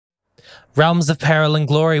Realms of Peril and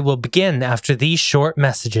Glory will begin after these short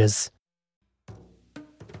messages.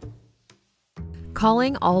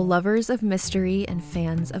 Calling all lovers of mystery and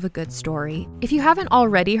fans of a good story. If you haven't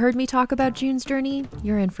already heard me talk about June's Journey,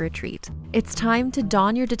 you're in for a treat. It's time to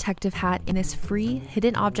don your detective hat in this free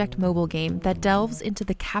hidden object mobile game that delves into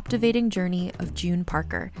the captivating journey of June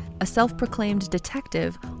Parker, a self-proclaimed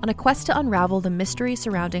detective on a quest to unravel the mystery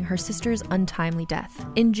surrounding her sister's untimely death.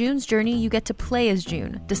 In June's Journey, you get to play as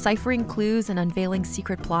June, deciphering clues and unveiling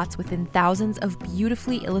secret plots within thousands of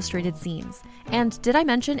beautifully illustrated scenes. And did I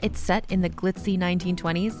mention it's set in the glitzy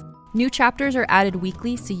 1920s? New chapters are added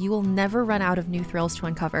weekly, so you will never run out of new thrills to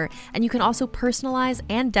uncover, and you can also personalize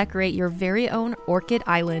and decorate your very own Orchid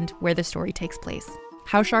Island where the story takes place.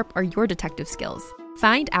 How sharp are your detective skills?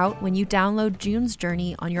 Find out when you download June's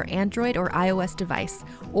Journey on your Android or iOS device,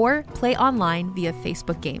 or play online via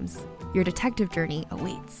Facebook Games. Your detective journey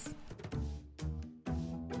awaits.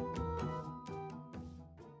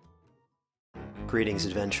 Greetings,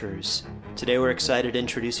 adventurers. Today we're excited to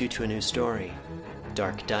introduce you to a new story,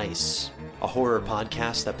 Dark Dice, a horror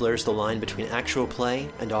podcast that blurs the line between actual play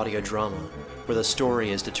and audio drama, where the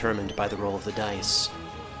story is determined by the roll of the dice.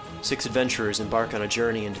 6 adventurers embark on a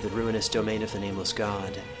journey into the ruinous domain of the Nameless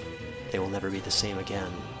God. They will never be the same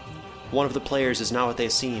again. One of the players is not what they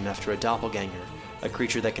seem after a doppelganger, a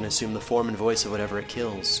creature that can assume the form and voice of whatever it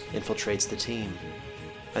kills, infiltrates the team.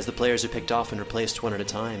 As the players are picked off and replaced one at a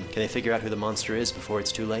time, can they figure out who the monster is before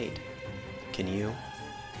it's too late? Can you?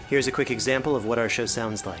 Here's a quick example of what our show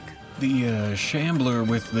sounds like. The shambler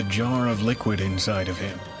with the jar of liquid inside of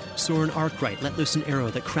him. Soren Arkwright let loose an arrow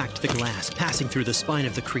that cracked the glass, passing through the spine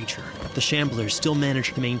of the creature. The shambler still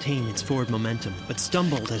managed to maintain its forward momentum, but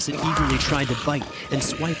stumbled as it eagerly tried to bite and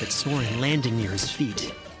swipe at Soren, landing near his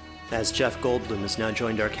feet. As Jeff Goldblum has now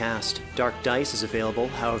joined our cast, Dark Dice is available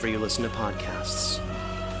however you listen to podcasts.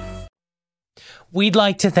 We'd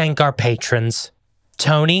like to thank our patrons,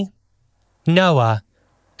 Tony, Noah,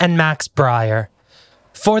 and Max Breyer,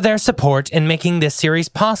 for their support in making this series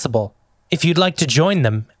possible. If you'd like to join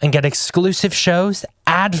them and get exclusive shows,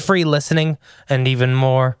 ad-free listening, and even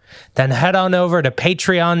more, then head on over to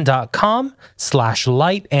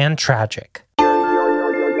patreon.com/lightandtragic.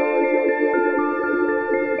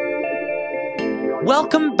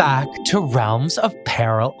 Welcome back to Realms of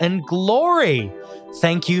Peril and Glory.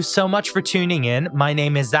 Thank you so much for tuning in. My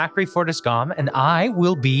name is Zachary Fortiscom, and I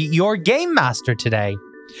will be your game master today.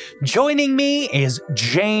 Joining me is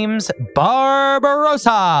James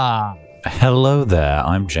Barbarossa. Hello there,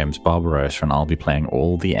 I'm James Barbarossa, and I'll be playing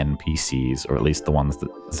all the NPCs, or at least the ones that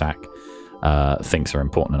Zach thinks are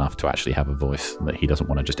important enough to actually have a voice, that he doesn't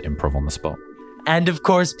want to just improv on the spot. And of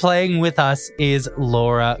course, playing with us is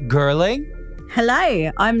Laura Gerling.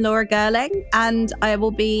 Hello, I'm Laura Gerling, and I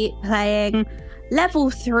will be playing Level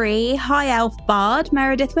 3 High Elf Bard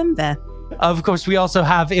Meredith Wimber. Of course, we also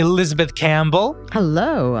have Elizabeth Campbell.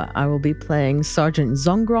 Hello, I will be playing Sergeant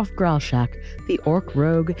Zongroff Gralshak, the Orc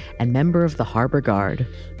Rogue and member of the Harbor Guard.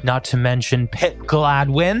 Not to mention Pip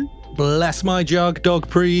Gladwin. Bless my jug, dog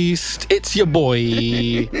priest. It's your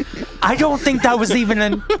boy. I don't think that was even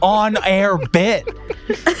an on-air bit.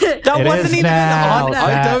 That It wasn't is even now. on.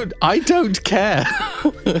 I don't care.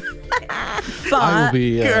 I will But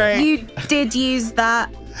be. you did use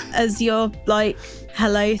that as your,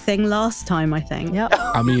 hello thing last time, I think. Yep,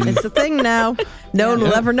 I mean, it's a thing now. No one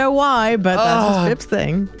will ever know why, but that's Pip's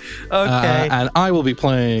thing. Okay. and I will be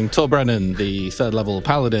playing Tor Brennan, the 3rd level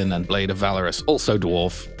paladin and Blade of Valorous, also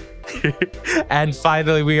dwarf. And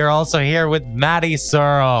finally, we are also here with Maddie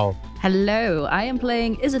Searle. Hello, I am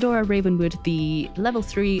playing Isadora Ravenwood, the level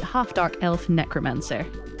 3 half-dark elf necromancer.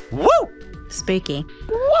 Woo! Spooky.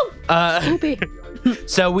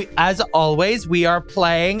 So, as always, we are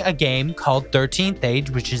playing a game called 13th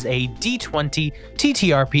Age, which is a D20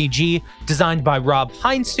 TTRPG designed by Rob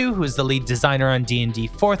Heinstu, who is the lead designer on D&D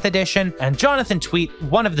 4th edition, and Jonathan Tweet,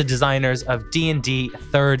 one of the designers of D&D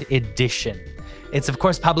 3rd edition. It's, of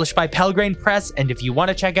course, published by Pelgrane Press, and if you want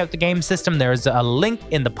to check out the game system, there's a link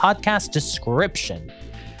in the podcast description.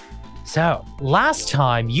 So, last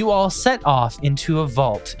time, you all set off into a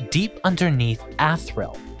vault deep underneath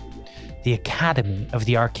Athril, the Academy of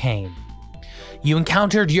the Arcane. You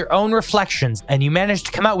encountered your own reflections, and you managed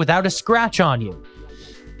to come out without a scratch on you.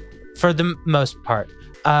 For the most part.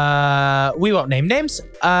 We won't name names.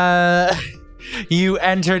 You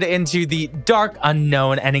entered into the dark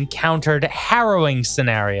unknown and encountered harrowing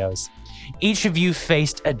scenarios. Each of you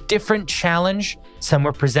faced a different challenge. Some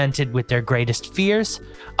were presented with their greatest fears,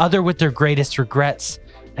 other with their greatest regrets,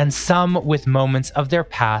 and some with moments of their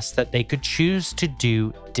past that they could choose to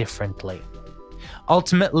do differently.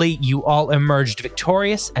 Ultimately, you all emerged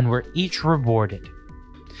victorious and were each rewarded.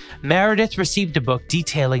 Meredith received a book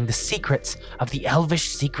detailing the secrets of the Elvish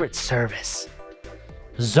Secret Service.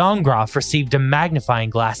 Zongroff received a magnifying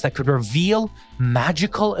glass that could reveal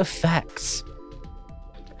magical effects.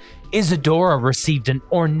 Isadora received an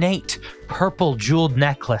ornate purple jeweled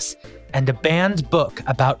necklace and a banned book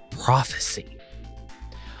about prophecy.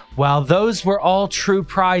 While those were all true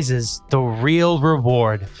prizes, the real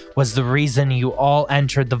reward was the reason you all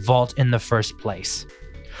entered the vault in the first place.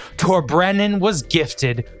 Tor Brennan was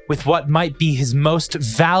gifted with what might be his most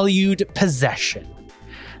valued possession,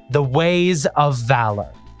 the Ways of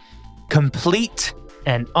Valor, complete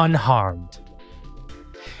and unharmed.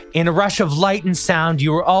 In a rush of light and sound,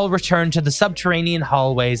 you were all returned to the subterranean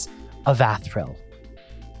hallways of Athril.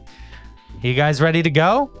 You guys ready to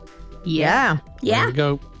go? Yeah. There we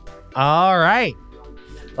go. All right,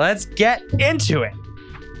 let's get into it.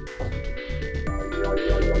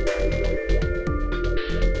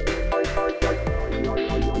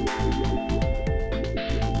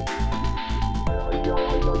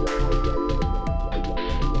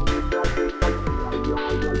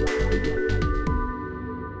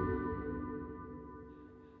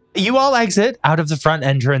 You all exit out of the front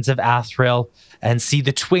entrance of Athril and see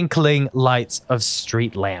the twinkling lights of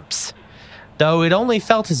street lamps. Though it only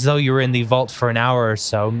felt as though you were in the vault for an hour or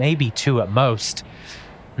so, maybe 2 at most.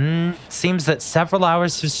 Seems that several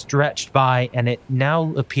hours have stretched by, and it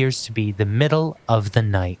now appears to be the middle of the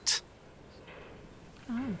night.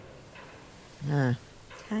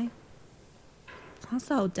 Okay. That's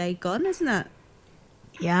the whole day gone, isn't it?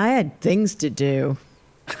 Yeah, I had things to do.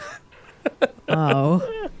 Well,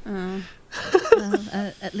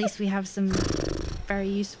 at least we have some very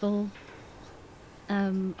useful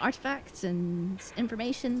artifacts and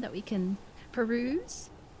information that we can peruse.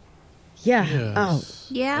 Yeah. Yes.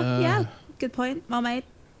 Yeah. Good point. Well made.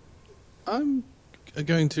 I'm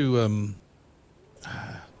going to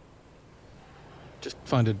just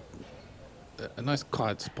find a nice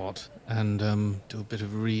quiet spot and do a bit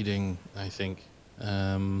of reading, I think.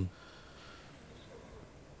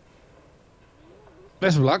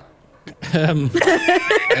 Best of luck. And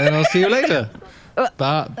I'll see you later.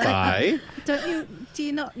 Bye. Do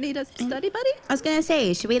you not need a study buddy? I was going to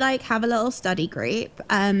say, should we have a little study group?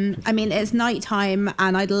 I mean, it's nighttime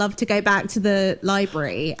and I'd love to go back to the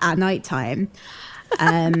library at nighttime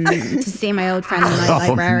to see my old friend, the night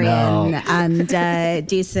librarian, and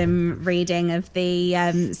do some reading of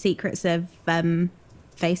the secrets of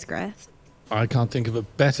Facegriff. I can't think of a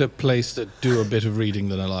better place to do a bit of reading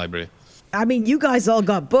than a library. I mean, you guys all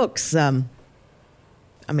got books. I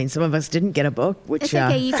mean, some of us didn't get a book, which... It's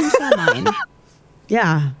okay, you can share mine.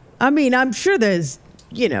 Yeah. I mean, I'm sure there's,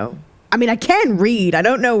 I mean, I can read. I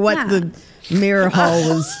don't know what the mirror hall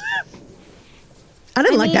was. I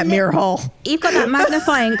didn't like that mirror hall. You've got that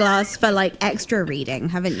magnifying glass for extra reading,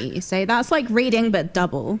 haven't you? So that's reading, but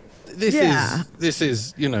double. This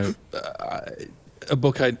is, a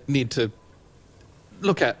book I need to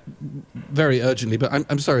look at very urgently, but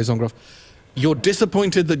I'm sorry, Zongroff. You're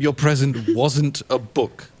disappointed that your present wasn't a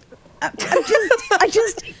book. I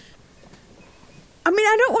mean,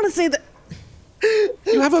 I don't want to say that.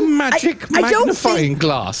 You have a magic magnifying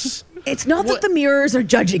glass. It's not that the mirrors are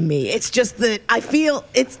judging me. It's just that I feel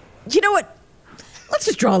it's. You know what? Let's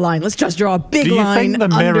just draw a line. Let's just draw a big line. Do you think the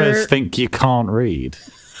mirrors think you can't read?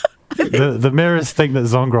 the mirrors think that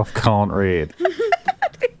Zongroff can't read.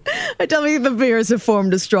 I tell me the mirrors have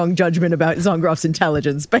formed a strong judgment about Zongroff's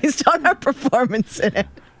intelligence based on our performance in it.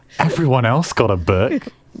 Everyone else got a book.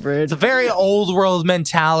 It's a very old world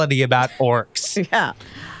mentality about orcs. Yeah.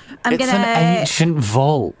 It's an ancient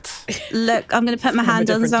vault. Look, I'm going to put my hand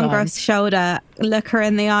on Zongroff's shoulder, look her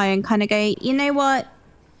in the eye and kind of go, you know what?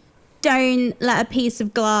 Don't let a piece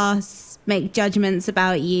of glass make judgments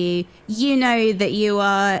about you. You know that you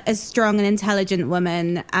are a strong and intelligent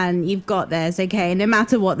woman and you've got this, okay? No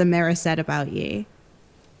matter what the mirror said about you.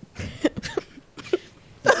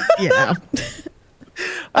 Yeah.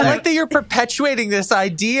 I like that you're perpetuating this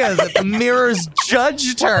idea that the mirrors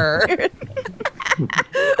judged her.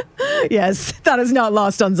 Yes, that is not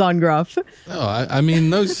lost on Zongroff. Oh, I mean,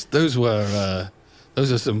 those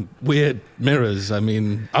are some weird mirrors. I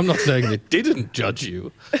mean, I'm not saying they didn't judge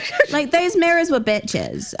you. Those mirrors were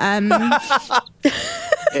bitches.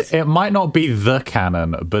 It might not be the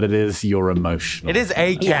canon, but it is your emotional. It is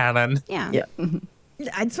a canon. Yeah.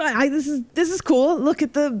 It's fine. This is cool. Look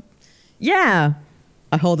at the. Yeah.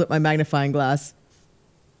 I hold up my magnifying glass.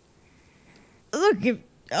 Look,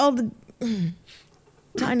 all the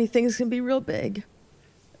tiny things can be real big.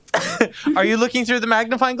 Are you looking through the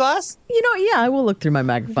magnifying glass? Yeah, I will look through my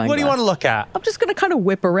magnifying What do you glass. want to look at? I'm just going to kind of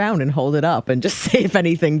whip around and hold it up and just see if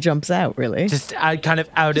anything jumps out, really. Just kind of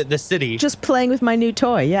out at the city. Just playing with my new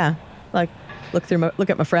toy, yeah. Like, look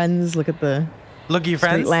at my friends, look at the Look at your street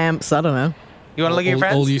friends. lamps, I don't know. You want to look at your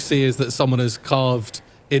friends? All you see is that someone has carved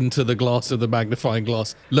into the glass of the magnifying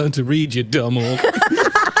glass. Learn to read, you dumb orc.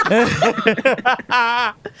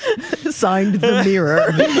 Signed the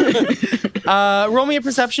mirror. Roll me a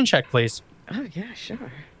perception check, please. Oh, yeah,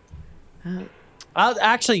 sure. I'll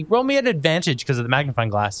actually roll me an advantage because of the magnifying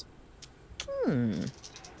glass.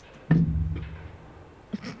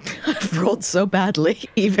 I've rolled so badly,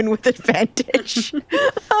 even with advantage.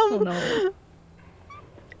 Oh no.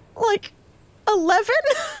 Like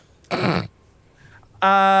 11?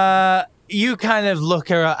 You kind of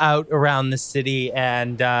look out around the city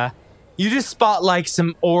and you just spot like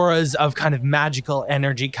some auras of kind of magical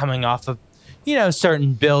energy coming off of,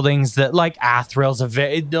 certain buildings that like Athrill's are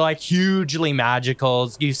like hugely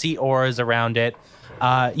magical. You see auras around it.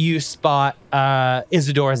 You spot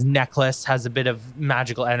Isadora's necklace has a bit of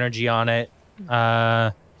magical energy on it.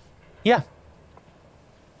 Yeah.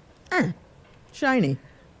 Shiny.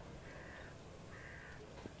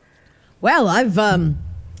 Well, I've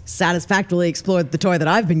satisfactorily explored the toy that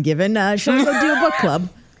I've been given. Shall we go do a book club?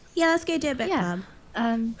 Yeah, let's go do a book club.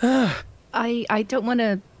 I don't want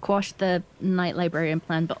to quash the Night Librarian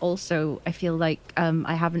plan, but also I feel like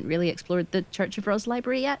I haven't really explored the Church of Roz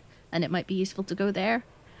library yet, and it might be useful to go there.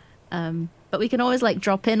 But we can always like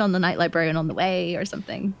drop in on the Night Librarian on the way or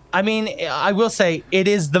something. I mean, I will say it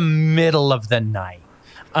is the middle of the night.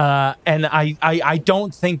 And I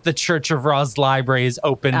don't think the Church of Roz library is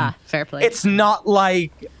open. Fair play. It's not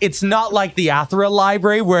like the Athra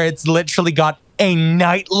library where it's literally got a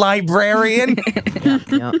night librarian.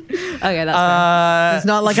 Yeah. Okay, that's fair. It's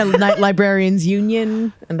not like a night librarians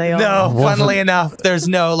union, and they all. No, funnily enough, there's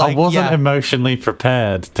no like. I wasn't emotionally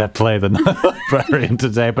prepared to play the Night Librarian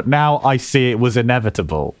today, but now I see it was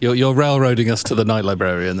inevitable. You're railroading us to the Night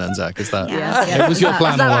Librarian then, Zach, is that? Yeah. It was your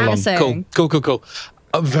plan Is that all what along. I'm saying? Cool.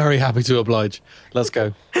 I'm very happy to oblige. Let's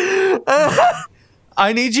go.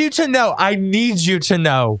 I need you to know.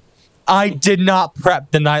 I did not prep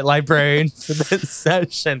the Night Librarian for this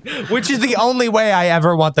session, which is the only way I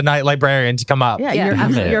ever want the Night Librarian to come up. Yeah,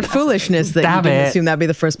 Yeah. your foolishness that you Damn didn't it. assume that'd be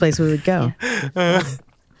the first place we would go.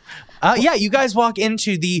 Yeah, you guys walk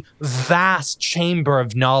into the vast chamber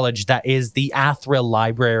of knowledge that is the Athril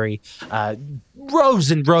Library.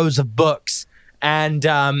 Rows and rows of books.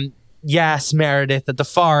 And yes, Meredith, at the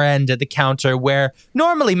far end of the counter where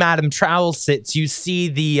normally Madame Trowel sits, you see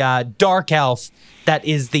the dark elf that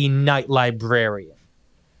is the Night Librarian.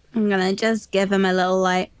 I'm gonna just give him a little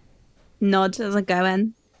like nod as I go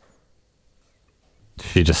in.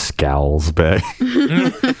 She just scowls big.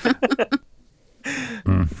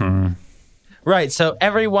 Right, so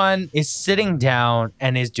everyone is sitting down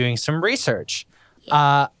and is doing some research.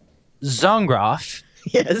 Zongroff,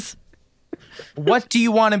 Yes. what do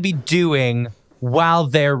you want to be doing while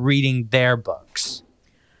they're reading their books?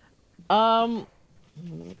 Let me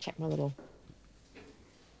check my little.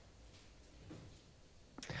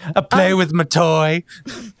 I play with my toy.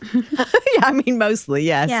 Yeah, I mean mostly,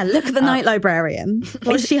 yes. Yeah, look at the night librarian.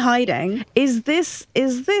 What's she hiding? Is this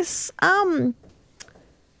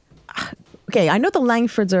okay, I know the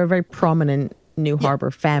Langfords are a very prominent New Harbor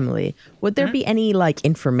family. Would there be any like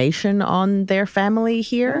information on their family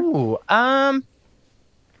here? Ooh, No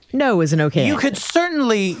is an okay. you answer. could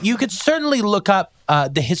certainly look up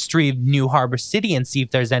the history of New Harbor City and see if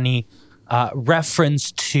there's any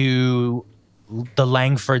reference to the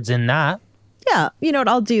Langfords in that. Yeah, you know what?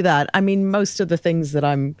 I'll do that. I mean, most of the things that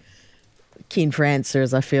I'm keen for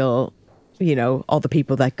answers, I feel, all the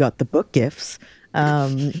people that got the book gifts are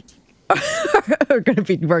going to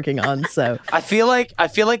be working on. So I feel like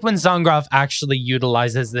when Zongroff actually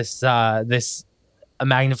utilizes this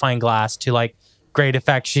magnifying glass to like great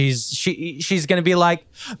effect, she's going to be like,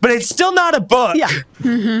 but it's still not a book. yeah,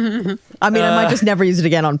 I mean, I might just never use it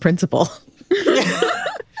again on principle.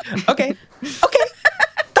 Okay,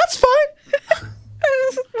 that's fine.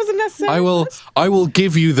 Wasn't necessary. I will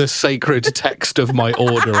give you the sacred text of my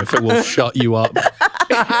order if it will shut you up. That's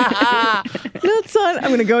fine. I'm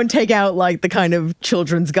going to go and take out like the kind of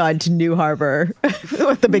children's guide to New Harbor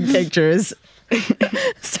with the big pictures.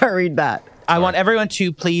 Start reading that. I want everyone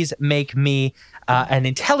to please make me an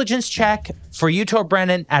intelligence check for you, Tor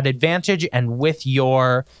Brennan, at advantage and with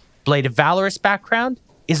your Blade of Valorous background.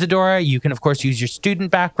 Isadora, you can, of course, use your student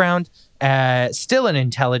background. Still an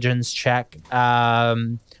intelligence check.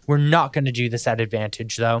 We're not going to do this at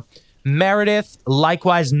advantage, though. Meredith,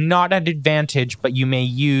 likewise not at advantage, but you may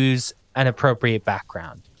use an appropriate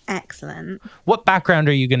background. Excellent. What background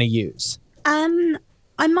are you going to use?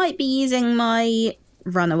 I might be using my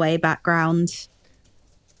runaway background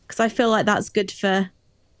because I feel like that's good for,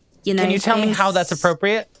 Can you tell me how that's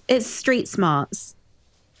appropriate? It's street smarts.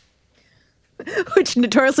 Which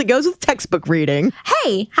notoriously goes with textbook reading.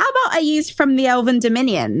 Hey, how about I use From the Elven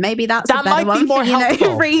Dominion? Maybe that's That a better might be one more for,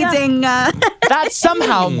 helpful. reading. That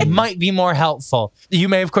somehow might be more helpful. You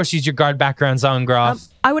may, of course, use your guard background,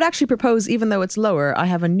 Zongroff. I would actually propose, even though it's lower, I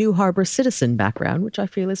have a New Harbor citizen background, which I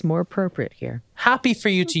feel is more appropriate here. Happy for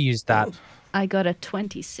you to use that. I got a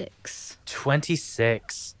 26.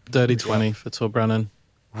 26. Dirty 20 for Tor Brennan.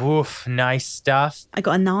 Woof, nice stuff. I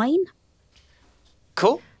got a 9.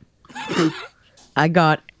 Cool. I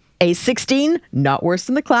got a 16, not worse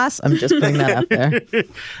than the class. I'm just putting that out there.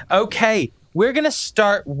 Okay, we're going to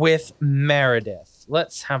start with Meredith.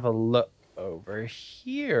 Let's have a look over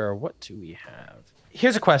here. What do we have?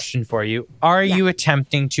 Here's a question for you. Are you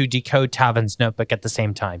attempting to decode Tavin's notebook at the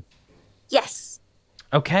same time? Yes.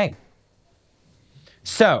 Okay.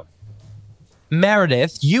 So,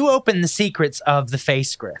 Meredith, you open the secrets of the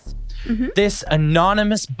Facegryth. This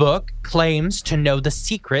anonymous book claims to know the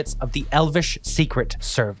secrets of the Elvish Secret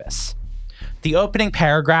Service. The opening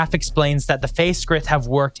paragraph explains that the Facegryth have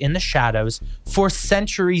worked in the shadows for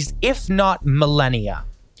centuries, if not millennia.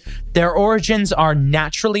 Their origins are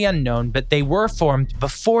naturally unknown, but they were formed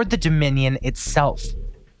before the Dominion itself.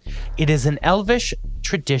 It is an Elvish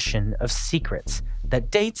tradition of secrets that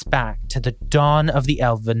dates back to the dawn of the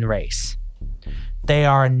Elven race. They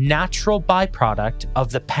are a natural byproduct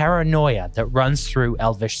of the paranoia that runs through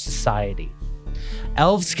Elvish society.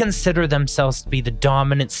 Elves consider themselves to be the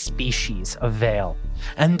dominant species of Vale,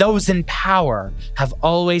 and those in power have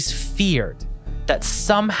always feared that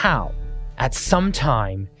somehow, at some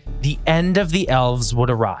time, the end of the elves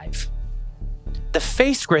would arrive. The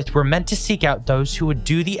Facegryth were meant to seek out those who would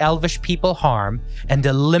do the Elvish people harm and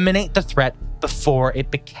eliminate the threat before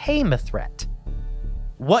it became a threat.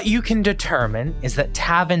 What you can determine is that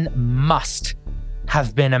Tavin must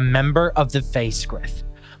have been a member of the Facegryth,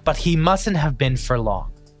 but he mustn't have been for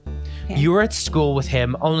long. Okay. You were at school with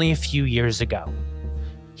him only a few years ago.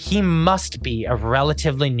 He must be a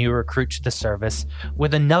relatively new recruit to the service.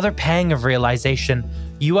 With another pang of realization,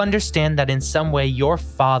 you understand that in some way your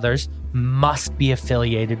fathers must be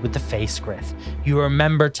affiliated with the Facegryth. You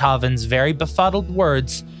remember Tavin's very befuddled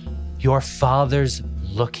words, "Your father's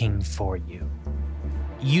looking for you."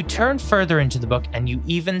 You turn further into the book and you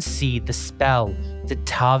even see the spell that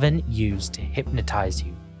Tavin used to hypnotize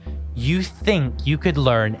you. You think you could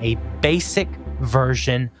learn a basic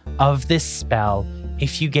version of this spell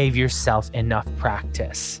if you gave yourself enough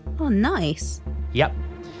practice. Oh, nice. Yep.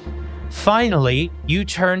 Finally, you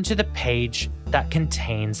turn to the page that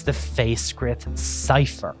contains the Facegryth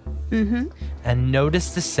cipher and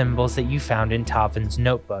notice the symbols that you found in Tavin's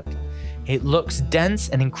notebook. It looks dense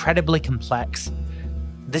and incredibly complex.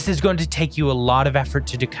 This is going to take you a lot of effort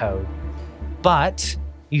to decode, but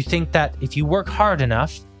you think that if you work hard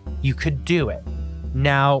enough, you could do it.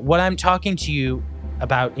 Now, what I'm talking to you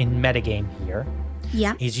about in metagame here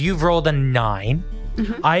Yeah. is you've rolled a 9.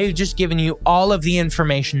 I've just given you all of the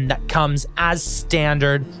information that comes as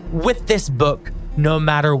standard with this book, no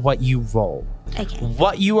matter what you roll. Okay.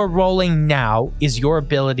 What you are rolling now is your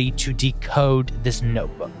ability to decode this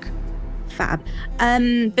notebook. Fab.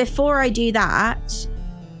 Before I do that,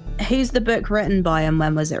 who's the book written by and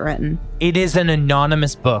when was it written? It is an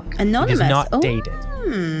anonymous book. Anonymous? It is not Oh.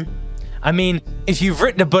 dated. I mean, if you've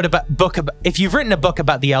written a book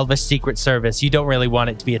about the Elvish Secret Service, you don't really want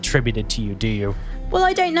it to be attributed to you, do you? Well,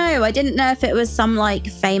 I don't know. I didn't know if it was some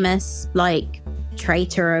famous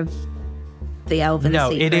traitor of the Elven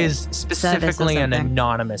No, Secret it is Service or specifically an something.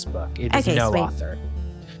 anonymous book. It is Okay, no sweet. author.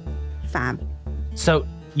 Fab. So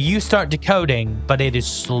you start decoding, but it is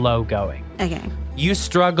slow going. Okay. You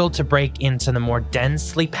struggle to break into the more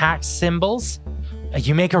densely packed symbols.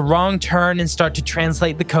 You make a wrong turn and start to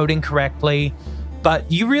translate the coding correctly, but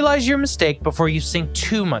you realize your mistake before you sink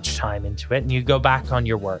too much time into it and you go back on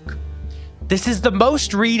your work. This is the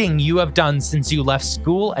most reading you have done since you left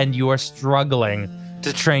school, and you are struggling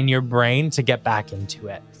to train your brain to get back into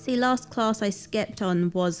it. See, last class I skipped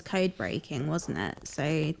on was code breaking, wasn't it?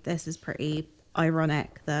 So this is pretty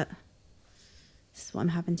ironic that this is what I'm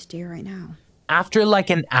having to do right now. After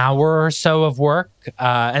an hour or so of work,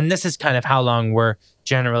 and this is kind of how long we're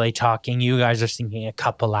generally talking, you guys are sinking a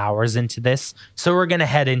couple hours into this, so we're going to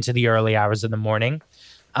head into the early hours of the morning.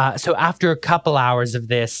 So after a couple hours of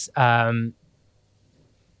this,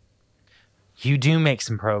 You do make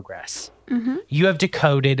some progress. You have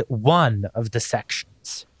decoded one of the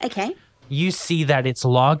sections. Okay. You see that it's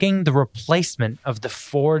logging the replacement of the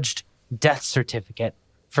forged death certificate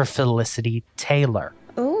for Felicity Taylor.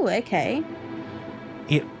 Oh, okay.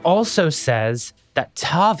 It also says that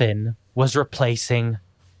Tavin was replacing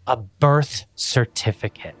a birth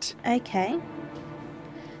certificate. Okay.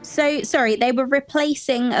 So, sorry, they were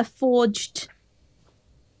replacing a forged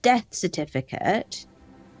death certificate.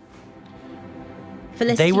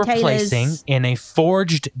 Felicity They were Taylor's placing in a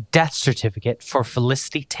forged death certificate for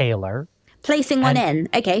Felicity Taylor, placing one and- in.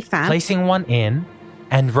 Okay, fab. placing one in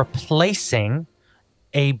and replacing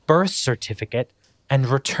a birth certificate and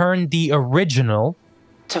return the original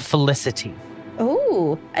to Felicity.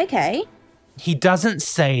 Oh, okay. He doesn't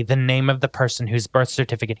say the name of the person whose birth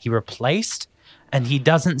certificate he replaced, and he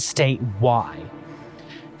doesn't state why.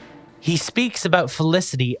 He speaks about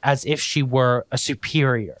Felicity as if she were a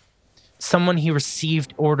superior, someone he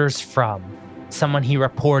received orders from, someone he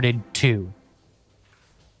reported to.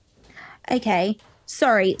 Okay.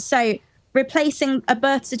 Sorry. So, replacing a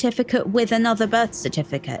birth certificate with another birth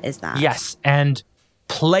certificate, is that? Yes, and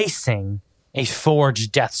placing a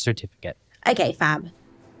forged death certificate. Okay, fab.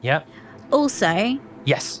 Yep. Also,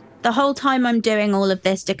 Yes. the whole time I'm doing all of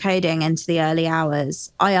this decoding into the early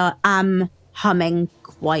hours, I am humming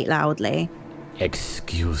quite loudly.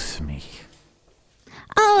 Excuse me.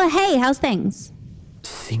 Oh, hey, how's things?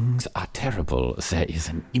 Things are terrible. There is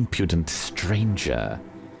an impudent stranger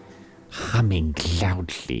humming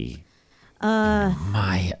loudly in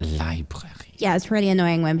my library. Yeah, it's really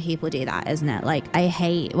annoying when people do that, isn't it? Like, I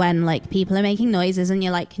hate when like people are making noises and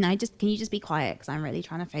you're like, can you just be quiet? Because I'm really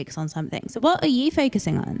trying to focus on something. So what are you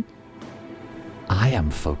focusing on? I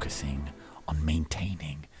am focusing on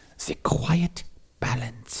maintaining the quiet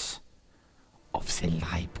balance of the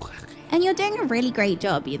library. And you're doing a really great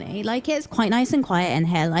job, you know? Like, it's quite nice and quiet in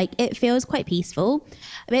here. Like, it feels quite peaceful.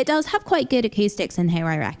 But it does have quite good acoustics in here,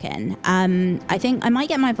 I reckon. I think I might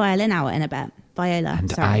get my violin out in a bit. Viola, And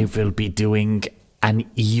sorry. I will be doing an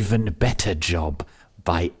even better job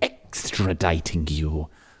by extraditing you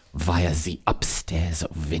via the upstairs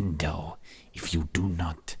window if you do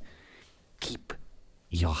not keep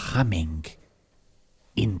your humming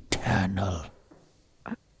internal.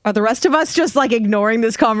 Are the rest of us just like ignoring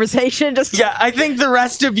this conversation? Just Yeah, I think the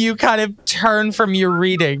rest of you kind of turn from your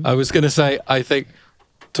reading. I was going to say, I think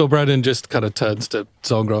Torbredin just kind of turns to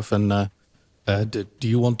Zongroff and, do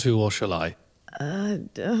you want to or shall I?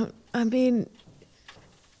 I mean,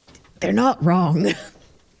 they're not wrong.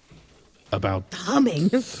 About Humming.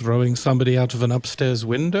 throwing somebody out of an upstairs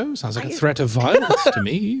window? Sounds like a threat of violence to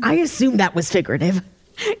me. I assume that was figurative.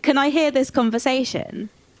 Can I hear this conversation?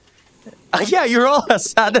 Yeah, you're all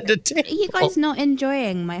sat at a table. Are you guys not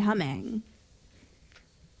enjoying my humming?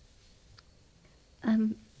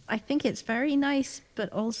 I think it's very nice,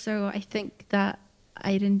 but also I think that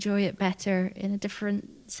I'd enjoy it better in a different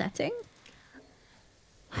setting.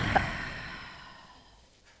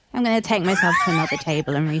 I'm going to take myself to another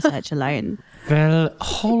table and research alone. Well,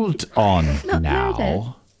 hold on Not now.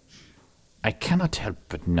 murder. I cannot help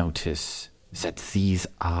but notice that these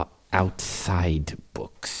are outside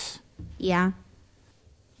books. Yeah.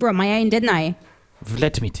 Brought my own, didn't I?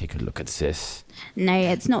 Let me take a look at this. No,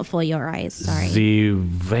 it's not for your eyes. Sorry. The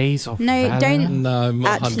Ways of No, Valor? don't No, I'm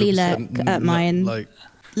not actually 100% look at mine. Like,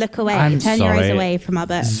 Look away. I'm Turn your eyes sorry. away from our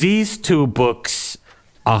book. These two books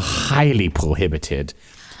are highly prohibited.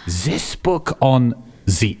 This book on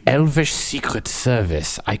the Elvish Secret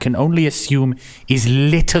Service, I can only assume, is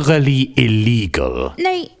literally illegal.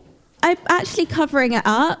 No, I'm actually covering it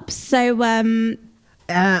up. So, Well,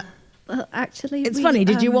 actually, It's funny.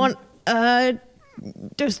 Did you want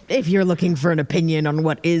just if you're looking for an opinion on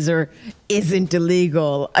what is or isn't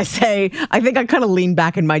illegal? I think I kind of lean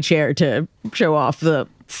back in my chair to show off the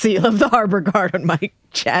seal of the Harbor Guard on my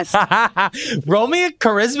chest. Roll me a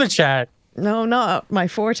charisma check. No, not my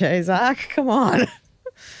forte, Zach. Come on.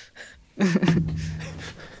 That's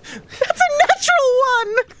a natural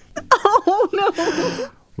one. Oh no.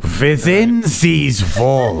 Within these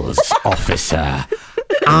walls, officer,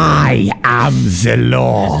 I am the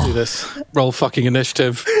law. do this. Roll fucking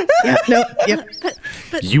initiative. Yep.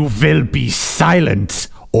 You will be silent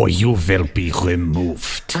or you will be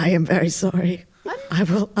removed. I am very sorry.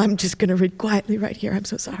 I'm just gonna read quietly right here. I'm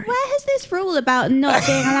so sorry. where has this rule about not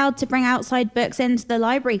being allowed to bring outside books into the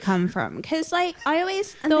library come from? Because, like, I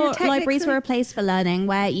always And they're thought libraries were a technically- place for learning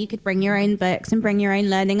where you could bring your own books and bring your own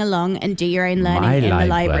learning along and do your own learning My in the library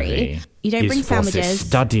library. You don't is bring for the sandwiches,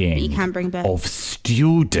 studying but you can bring books. of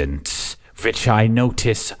students, which I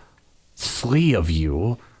notice 3 of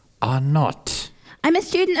you are not. I'm a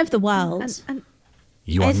student of the world.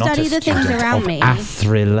 You I are not study a the things student around of me.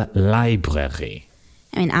 Athril Library.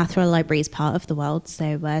 I mean, Athral Library is part of the world,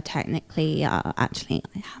 so technically, actually,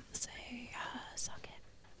 I am. So, suck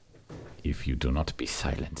it. If you do not be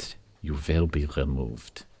silenced, you will be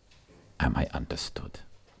removed. Am I understood?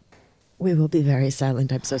 We will be very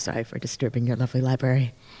silent. I'm so sorry for disturbing your lovely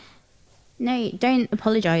library. No, don't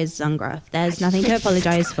apologize, Zungroff. There's nothing to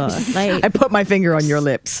apologize for. Like, I put my finger on your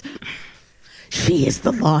lips. She is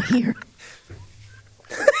the law here.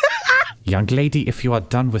 Young lady, if you are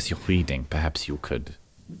done with your reading, perhaps you could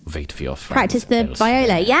wait for your friends. practice the elsewhere.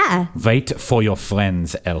 viola, yeah. Wait for your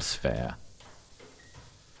friends elsewhere.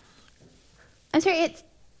 I'm sorry,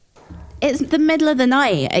 it's the middle of the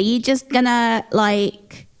night. Are you just gonna,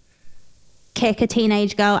 like, kick a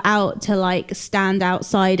teenage girl out to, like, stand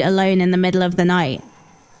outside alone in the middle of the night?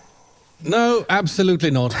 No,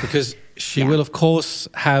 absolutely not, because she will, of course,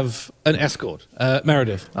 have an escort.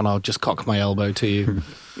 Meredith, and I'll just cock my elbow to you.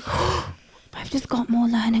 I've just got more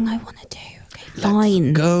learning I want to do. Okay,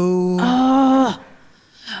 fine. Go.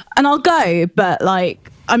 And I'll go, but,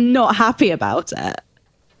 like, I'm not happy about it.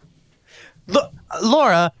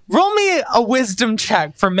 Laura, roll me a wisdom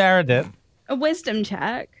check for Meredith. A wisdom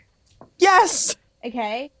check. Yes!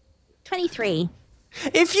 Okay. 23.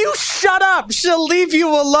 If you shut up, she'll leave you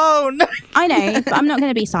alone. I know, but I'm not going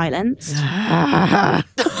to be silenced. Not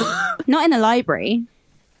in the library.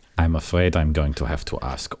 I'm afraid I'm going to have to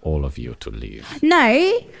ask all of you to leave.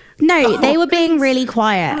 No, they were being really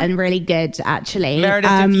quiet and really good, actually.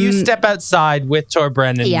 Meredith, if you step outside with Tor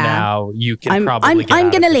Brennan now, you can probably get I'm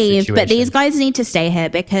out going to of this leave, but situation. these guys need to stay here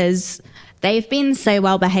because they've been so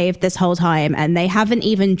well behaved this whole time and they haven't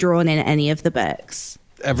even drawn in any of the books.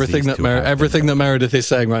 Everything These that two have everything been that Meredith is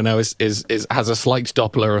saying right now is has a slight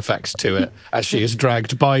Doppler effect to it as she is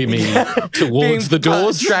dragged by me towards the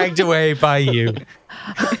doors. Dragged away by you.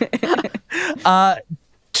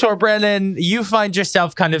 Tor Brennan, you find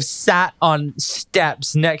yourself kind of sat on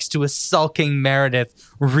steps next to a sulking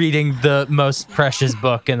Meredith reading the most precious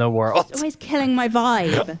book in the world. Always killing my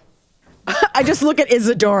vibe. I just look at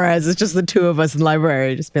Isadora as it's just the two of us in the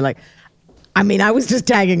library. Just be like, I mean, I was just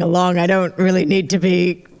tagging along. I don't really need to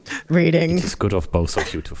be reading. It's good of both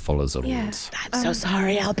of you to follow the rules. I'm so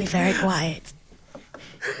sorry. I'll be very quiet.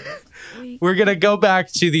 We're going to go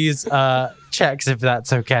back to these checks if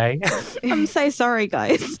that's okay. I'm so sorry,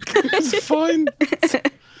 guys. It's fine.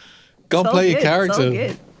 Go play your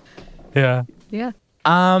character. Yeah. Yeah.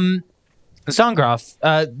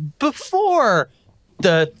 Zongroff, before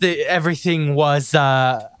the everything was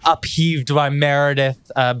upheaved by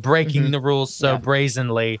Meredith breaking the rules so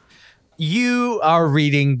brazenly, you are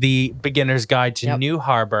reading the Beginner's Guide to New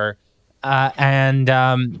Harbor, and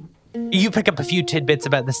you pick up a few tidbits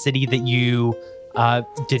about the city that you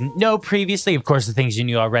didn't know previously. Of course, the things you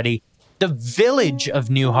knew already. The village of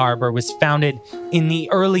New Harbor was founded in the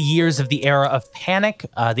early years of the Era of Panic.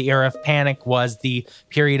 The Era of Panic was the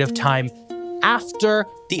period of time after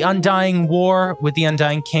the Undying War with the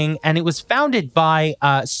Undying King, and it was founded by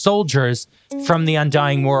soldiers from the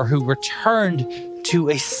Undying War who returned to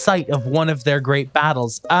a site of one of their great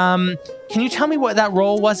battles. Can you tell me what that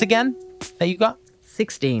roll was again that you got?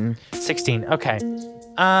 16. 16, okay.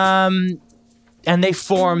 And they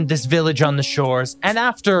formed this village on the shores. And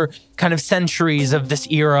after kind of centuries of this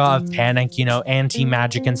era of panic, you know,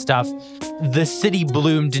 anti-magic and stuff, the city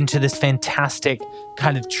bloomed into this fantastic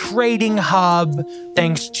kind of trading hub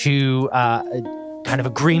thanks to kind of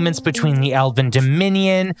agreements between the Elven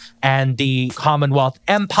Dominion and the Commonwealth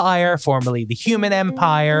Empire, formerly the Human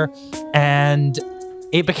Empire. And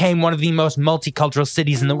it became one of the most multicultural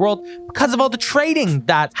cities in the world because of all the trading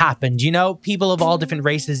that happened. You know, people of all different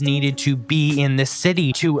races needed to be in this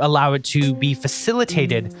city to allow it to be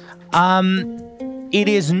facilitated. It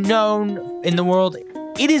is known in the world,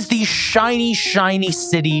 it is the shiny, shiny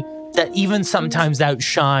city that even sometimes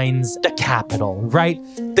outshines the capital, right?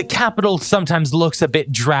 The capital sometimes looks a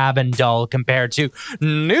bit drab and dull compared to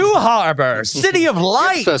New Harbor, City of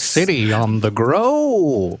Light. It's a city on the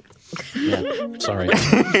grow. Yeah, sorry.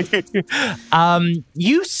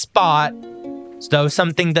 You spot, though,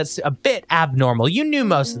 something that's a bit abnormal. You knew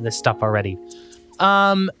most of this stuff already.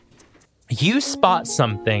 You spot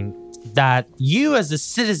something that you, as a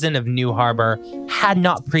citizen of New Harbor, had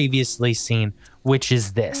not previously seen, which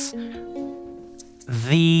is this.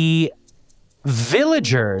 The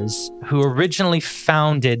villagers who originally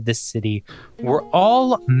founded the city were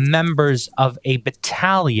all members of a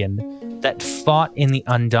battalion that fought in the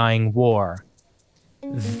Undying War.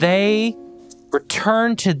 They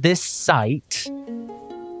returned to this site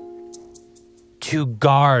to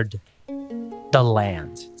guard the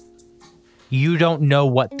land. You don't know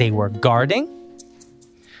what they were guarding,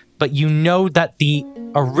 but you know that the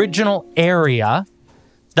original area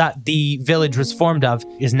that the village was formed of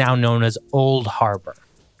is now known as Old Harbor.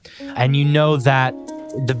 And you know that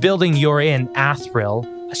the building you're in, Athril,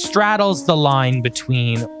 straddles the line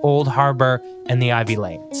between Old Harbor and the Ivy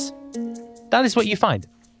Lanes. That is what you find.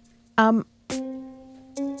 Our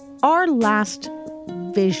last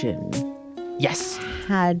vision Yes.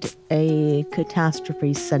 had a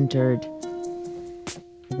catastrophe centered.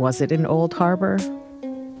 Was it in Old Harbor?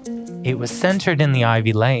 It was centered in the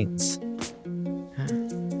Ivy Lanes.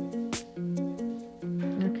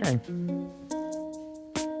 Okay.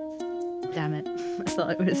 Damn it. I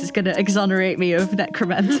thought it was going to exonerate me of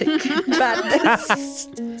necromantic madness.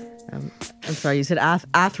 I'm sorry, you said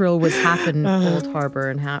Athril was half in Old Harbor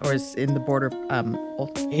and half, or is in the border.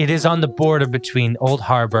 Old. It is on the border between Old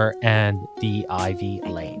Harbor and the Ivy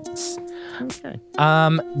Lanes. Okay.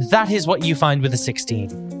 That is what you find with a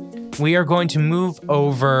 16. We are going to move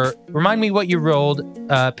over. Remind me what you rolled,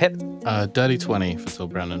 Pip. Dirty 20 for Phil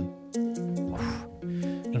Brennan.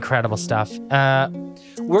 Incredible stuff.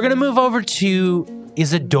 We're going to move over to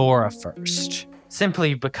Isadora first,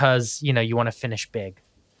 simply because, you want to finish big.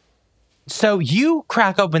 So you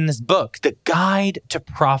crack open this book, The Guide to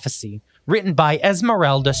Prophecy, written by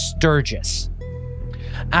Esmeralda Sturgis.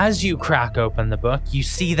 As you crack open the book, you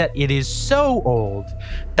see that it is so old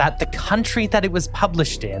that the country that it was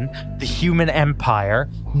published in, the Human Empire,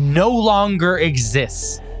 no longer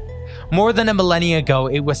exists. More than a millennia ago,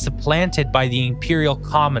 it was supplanted by the Imperial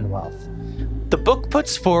Commonwealth. The book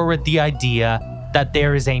puts forward the idea that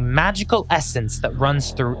there is a magical essence that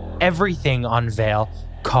runs through everything on Vale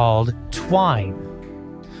called twine.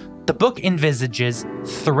 The book envisages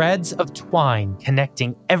threads of twine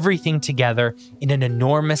connecting everything together in an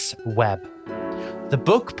enormous web. The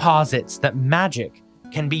book posits that magic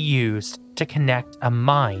can be used to connect a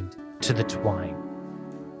mind to the twine.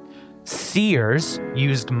 Seers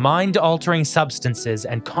used mind-altering substances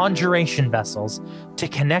and conjuration vessels to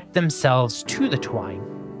connect themselves to the twine.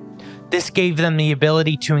 This gave them the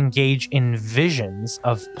ability to engage in visions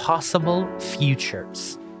of possible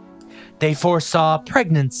futures. They foresaw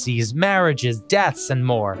pregnancies, marriages, deaths, and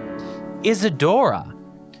more. Isadora,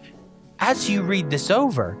 as you read this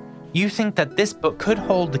over, you think that this book could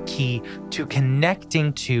hold the key to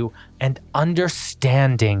connecting to and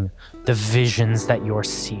understanding the visions that you're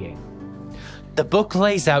seeing. The book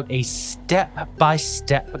lays out a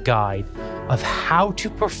step-by-step guide of how to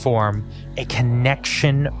perform a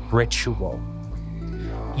connection ritual.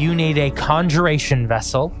 You need a conjuration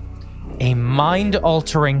vessel, a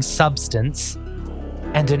mind-altering substance,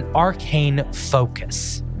 and an arcane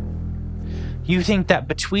focus. You think that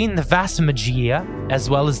between the Vasamagia, as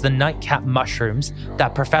well as the nightcap mushrooms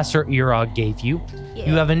that Professor Irog gave you,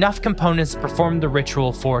 you have enough components to perform the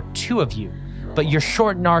ritual for 2 of you, but you're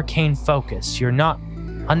short an arcane focus. You're not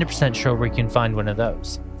 100% sure where you can find one of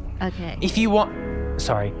those. Okay. If you want...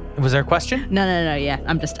 Sorry, was there a question? No, yeah.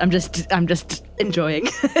 I'm just enjoying.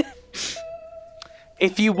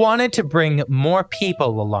 If you wanted to bring more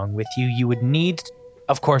people along with you, you would need,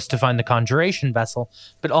 of course, to find the conjuration vessel,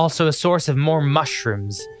 but also a source of more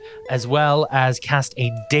mushrooms, as well as cast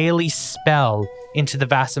a daily spell into the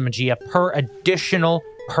Vasamagia per additional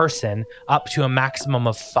person, up to a maximum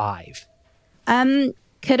of 5.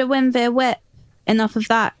 Could a Wimvir whip, enough of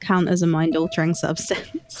that count as a mind-altering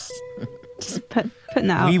substance? Just putting that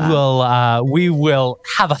out We will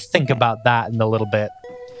have a think about that in a little bit.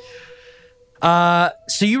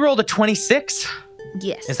 So you rolled a 26?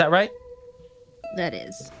 Yes. Is that right? That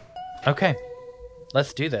is. Okay,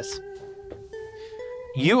 let's do this.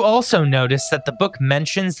 You also notice that the book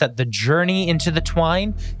mentions that the journey into the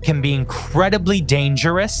twine can be incredibly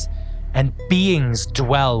dangerous, and beings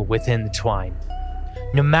dwell within the twine.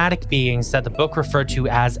 Nomadic beings that the book referred to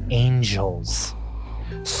as angels.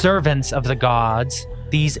 Servants of the gods,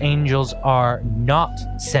 these angels are not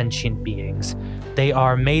sentient beings. They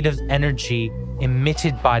are made of energy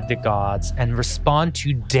emitted by the gods and respond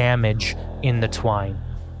to damage in the twine.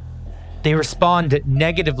 They respond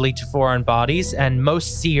negatively to foreign bodies, and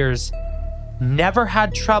most seers never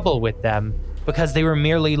had trouble with them because they were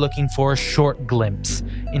merely looking for a short glimpse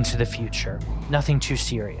into the future. Nothing too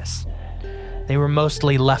serious. They were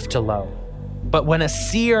mostly left alone. But when a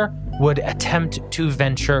seer would attempt to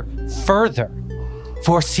venture further,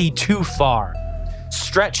 foresee too far,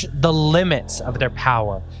 stretch the limits of their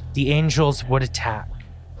power, the angels would attack.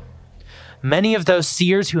 Many of those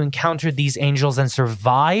seers who encountered these angels and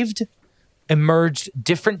survived emerged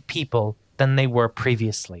different people than they were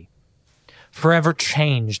previously, forever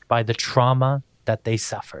changed by the trauma that they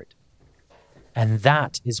suffered. And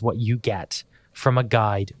that is what you get from A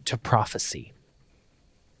Guide to Prophecy.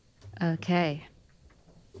 Okay.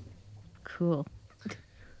 Cool.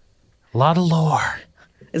 A lot of lore.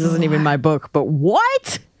 This isn't even my book, but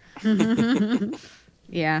what?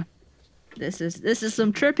 Yeah. This is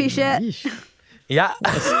some trippy shit. Yeesh. Yeah.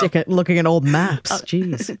 Looking at old maps.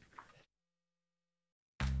 Jeez.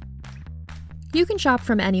 You can shop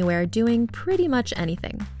from anywhere doing pretty much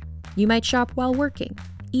anything. You might shop while working,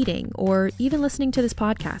 eating, or even listening to this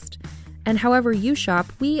podcast. And however you shop,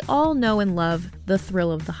 we all know and love the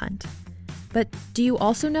thrill of the hunt. But do you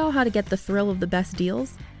also know how to get the thrill of the best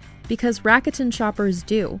deals? Because Rakuten shoppers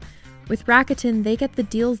do. With Rakuten, they get the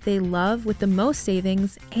deals they love with the most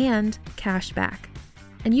savings and cash back.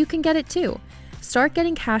 And you can get it too. Start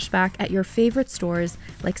getting cash back at your favorite stores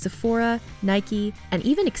like Sephora, Nike, and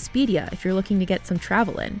even Expedia if you're looking to get some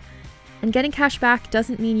travel in. And getting cash back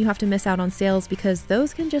doesn't mean you have to miss out on sales because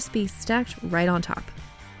those can just be stacked right on top.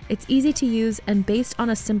 It's easy to use and based on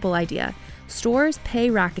a simple idea. Stores pay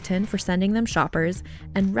Rakuten for sending them shoppers,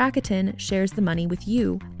 and Rakuten shares the money with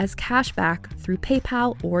you as cash back through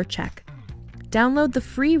PayPal or check. Download the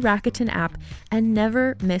free Rakuten app and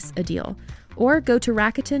never miss a deal. Or go to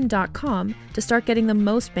Rakuten.com to start getting the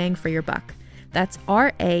most bang for your buck. That's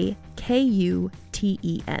Rakuten.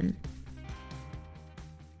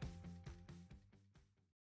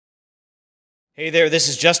 Hey there, this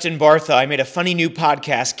is Justin Bartha. I made a funny new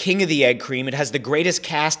podcast, King of the Egg Cream. It has the greatest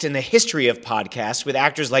cast in the history of podcasts with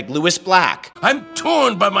actors like Louis Black. I'm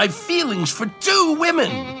torn by my feelings for two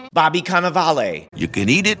women. Bobby Cannavale. You can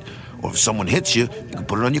eat it, or if someone hits you, you can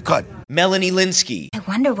put it on your cut. Melanie Linsky. I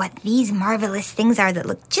wonder what these marvelous things are that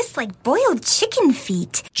look just like boiled chicken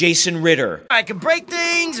feet. Jason Ritter. I can break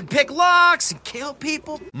things and pick locks and kill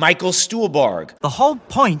people. Michael Stuhlbarg. The whole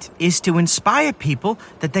point is to inspire people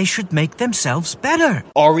that they should make themselves better.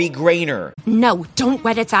 Ari Grainer. No, don't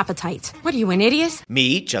whet its appetite. What are you, an idiot?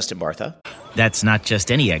 Me, Justin Bartha. That's not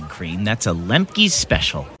just any egg cream, that's a Lemke's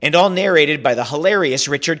special. And all narrated by the hilarious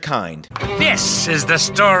Richard Kind. This is the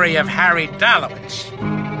story of Harry Dalowitz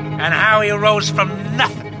and how he rose from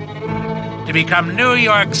nothing to become New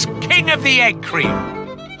York's King of the Egg Cream.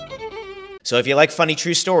 So if you like funny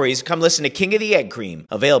true stories, come listen to King of the Egg Cream,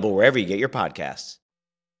 available wherever you get your podcasts.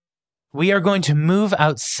 We are going to move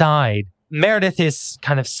outside. Meredith is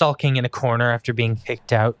kind of sulking in a corner after being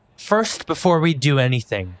kicked out. First, before we do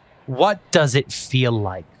anything, what does it feel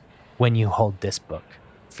like when you hold this book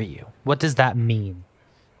for you? What does that mean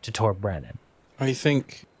to Tor Brennan? I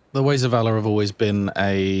think the Ways of Valor have always been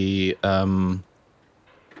a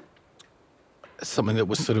something that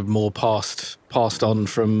was sort of more passed on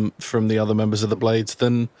from the other members of the Blades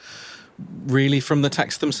than really from the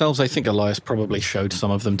text themselves. I think Elias probably showed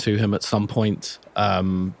some of them to him at some point,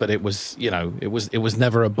 but it was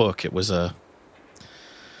never a book. It was a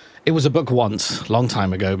book once, long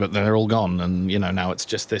time ago, but they're all gone, and now it's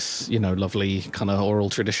just this lovely kind of oral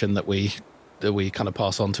tradition that we kind of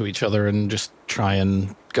pass on to each other and just try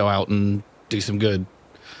and go out and do some good.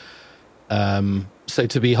 So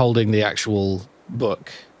to be holding the actual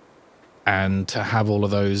book and to have all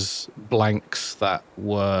of those blanks that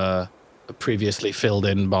were previously filled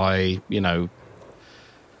in by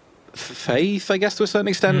faith, I guess, to a certain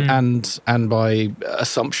extent, and by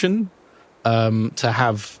assumption, to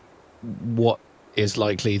have what is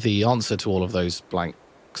likely the answer to all of those blank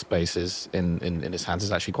spaces in his hands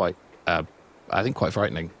is actually quite, I think, quite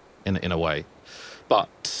frightening in a way,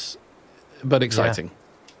 but exciting.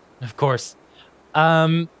 Yeah, of course.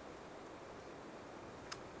 I'm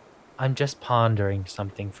just pondering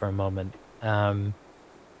something for a moment. I'm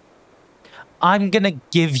going to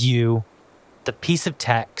give you the piece of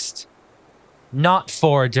text, not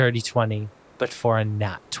for a dirty 20, but for a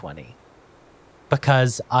nat 20.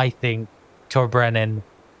 Because I think Tor Brennan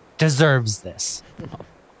deserves this.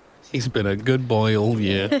 He's been a good boy all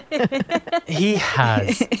year. He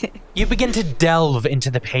has. You begin to delve into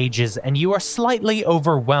the pages, and you are slightly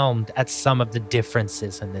overwhelmed at some of the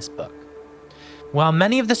differences in this book. While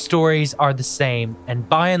many of the stories are the same, and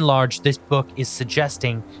by and large this book is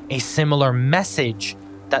suggesting a similar message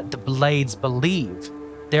that the Blades believe,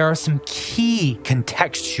 there are some key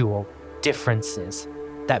contextual differences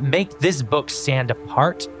that make this book stand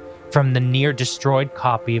apart from the near-destroyed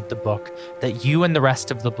copy of the book that you and the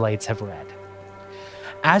rest of the Blades have read.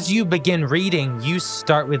 As you begin reading, you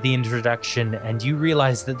start with the introduction, and you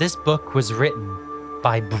realize that this book was written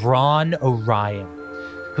by Bronn Orion,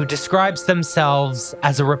 who describes themselves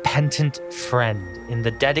as a repentant friend in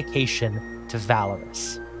the dedication to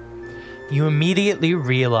Valorous. You immediately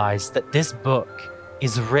realize that this book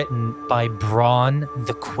is written by Bronn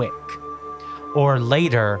the Quick, or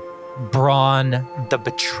later, Bronn the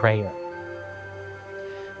Betrayer.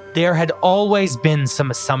 There had always been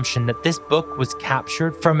some assumption that this book was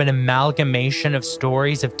captured from an amalgamation of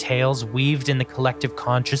stories of tales weaved in the collective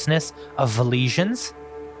consciousness of Valesians,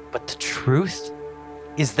 but the truth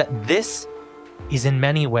is that this is in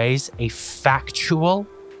many ways a factual,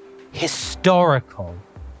 historical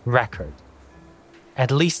record,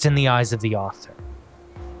 at least in the eyes of the author.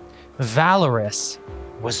 Valoris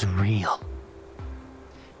was real,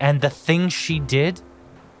 and the things she did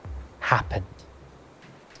happened.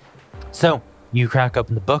 So, you crack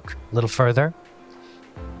open the book a little further,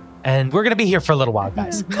 and we're going to be here for a little while,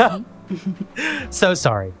 guys. So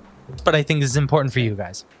sorry, but I think this is important for you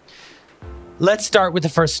guys. Let's start with the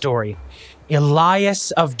first story,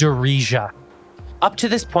 Elias of Darija. Up to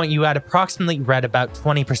this point, you had approximately read about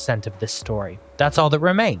 20% of this story. That's all that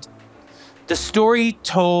remained. The story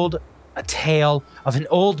told a tale of an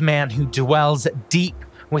old man who dwells deep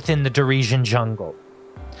within the Darisian jungle.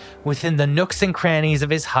 Within the nooks and crannies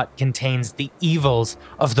of his hut contains the evils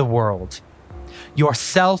of the world.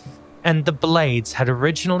 Yourself and the Blades had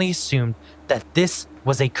originally assumed that this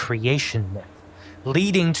was a creation myth,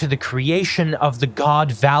 leading to the creation of the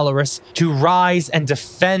god Valoris to rise and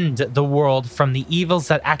defend the world from the evils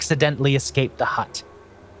that accidentally escaped the hut.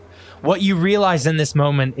 What you realize in this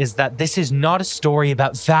moment is that this is not a story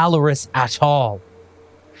about Valoris at all.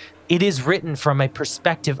 It is written from a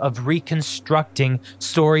perspective of reconstructing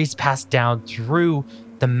stories passed down through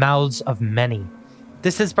the mouths of many.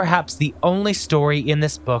 This is perhaps the only story in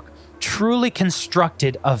this book truly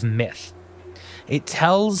constructed of myth. It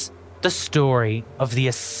tells the story of the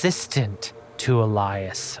assistant to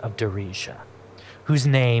Elias of Darija, whose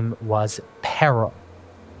name was Peril.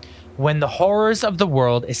 When the horrors of the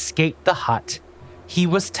world escaped the hut, he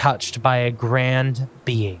was touched by a grand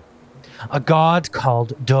being, a god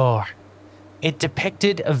called Dor. It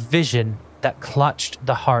depicted a vision that clutched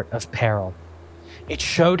the heart of Peril. It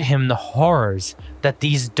showed him the horrors that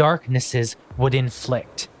these darknesses would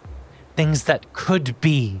inflict, things that could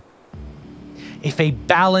be, if a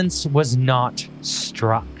balance was not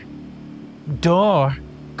struck. Dor,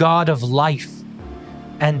 god of life,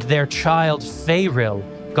 and their child Faeril,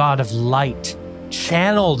 god of light,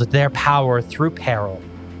 channeled their power through Peril.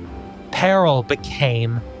 Peril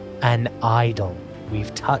became an idol.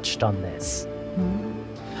 We've touched on this.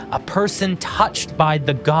 A person touched by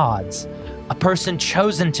the gods, a person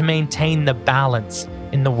chosen to maintain the balance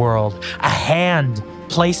in the world, a hand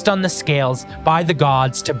placed on the scales by the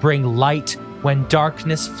gods to bring light when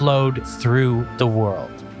darkness flowed through the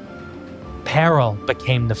world. Peril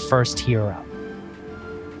became the first hero.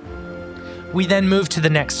 We then move to the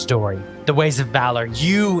next story, The Ways of Valor.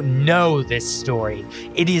 You know this story.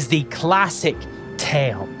 It is the classic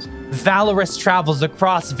tale. Valoris travels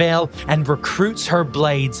across Vale and recruits her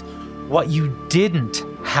blades. What you didn't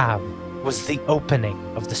have was the opening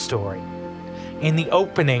of the story. In the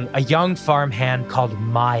opening, a young farmhand called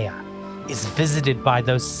Maya is visited by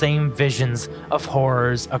those same visions of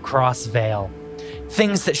horrors across Vale.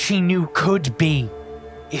 Things that she knew could be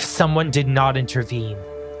if someone did not intervene.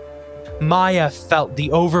 Maya felt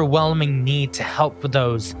the overwhelming need to help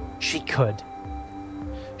those she could.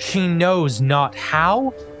 She knows not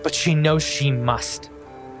how, but she knows she must.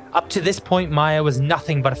 Up to this point, Maya was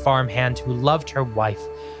nothing but a farmhand who loved her wife.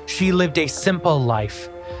 She lived a simple life.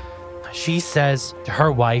 She says to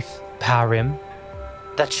her wife, Parim,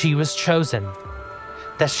 that she was chosen,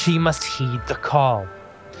 that she must heed the call.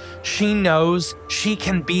 She knows she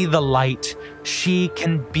can be the light. She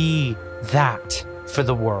can be that for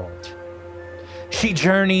the world. She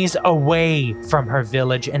journeys away from her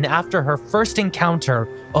village, and after her first encounter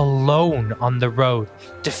alone on the road,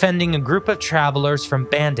 defending a group of travelers from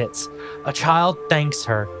bandits, a child thanks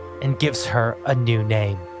her and gives her a new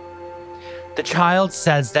name. The child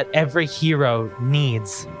says that every hero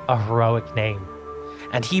needs a heroic name,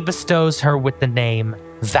 and he bestows her with the name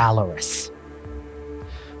Valoris.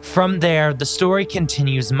 From there, the story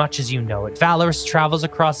continues much as you know it. Valoris travels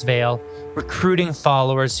across Vale, recruiting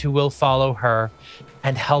followers who will follow her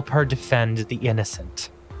and help her defend the innocent.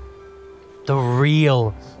 The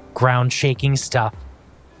real ground-shaking stuff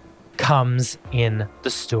comes in the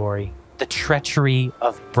story, the treachery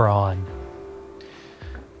of Bronn.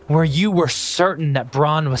 Where you were certain that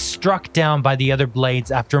Bronn was struck down by the other Blades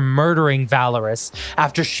after murdering Valoris,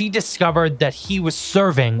 after she discovered that he was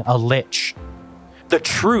serving a lich. The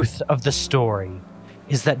truth of the story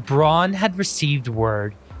is that Bronn had received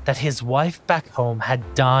word that his wife back home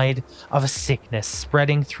had died of a sickness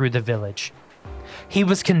spreading through the village. He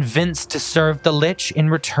was convinced to serve the lich in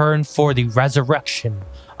return for the resurrection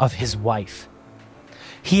of his wife.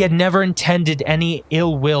 He had never intended any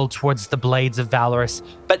ill will towards the Blades of Valorous,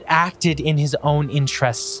 but acted in his own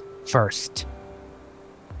interests first.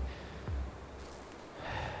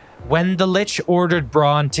 When the Lich ordered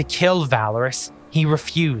Braun to kill Valorous, he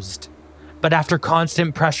refused. But after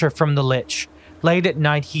constant pressure from the Lich, late at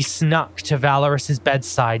night he snuck to Valorous's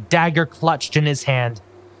bedside, dagger clutched in his hand.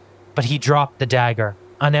 But he dropped the dagger,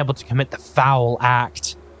 unable to commit the foul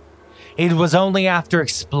act. It was only after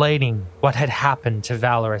explaining what had happened to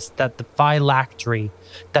Valorous that the phylactery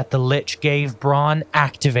that the Lich gave Braun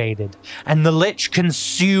activated, and the Lich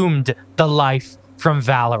consumed the life from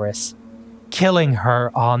Valorous, killing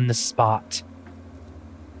her on the spot.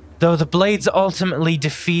 Though the Blades ultimately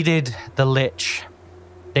defeated the Lich,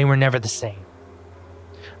 they were never the same.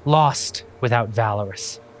 Lost without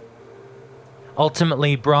Valorous.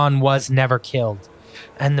 Ultimately, Braun was never killed,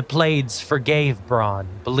 and the Blades forgave Braun,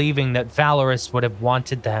 believing that Valorous would have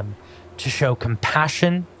wanted them to show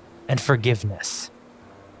compassion and forgiveness.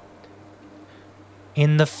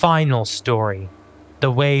 In the final story,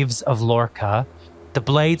 The Waves of Lorca, the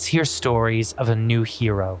Blades hear stories of a new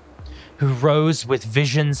hero who rose with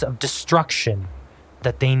visions of destruction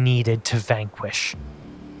that they needed to vanquish.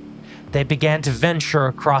 They began to venture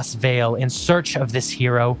across Vale in search of this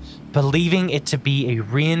hero, believing it to be a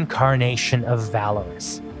reincarnation of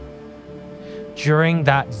Valorous. During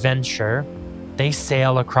that venture, they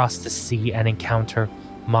sail across the sea and encounter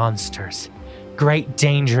monsters, great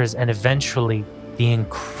dangers, and eventually the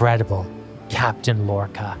incredible Captain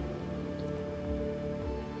Lorca.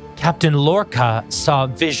 Captain Lorca saw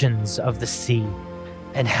visions of the sea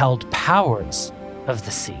and held powers of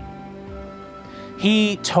the sea.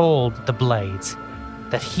 He told the Blades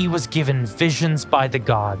that he was given visions by the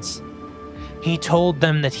gods. He told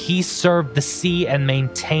them that he served the sea and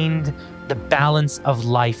maintained the balance of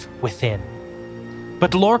life within.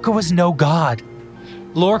 But Lorca was no god.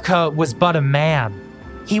 Lorca was but a man.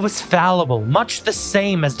 He was fallible, much the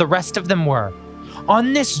same as the rest of them were.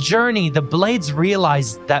 On this journey, the Blades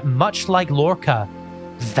realized that much like Lorca,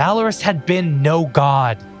 Valorous had been no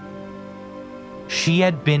god. She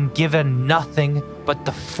had been given nothing but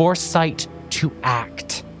the foresight to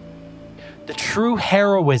act. The true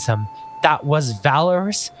heroism that was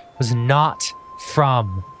Valorous was not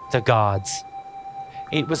from the gods.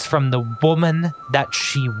 It was from the woman that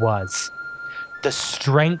she was, the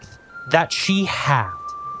strength that she had,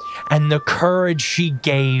 and the courage she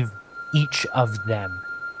gave each of them.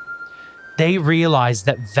 They realized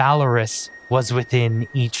that Valorous was within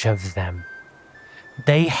each of them.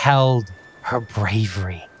 They held her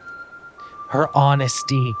bravery, her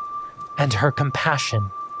honesty, and her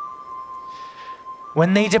compassion.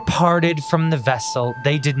 When they departed from the vessel,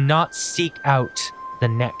 they did not seek out the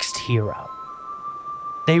next hero.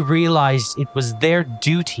 They realized it was their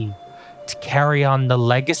duty to carry on the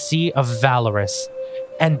legacy of Valorous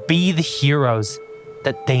and be the heroes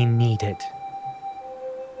that they needed.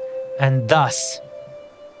 And thus,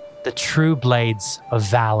 the true Blades of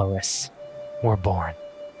Valorous were born.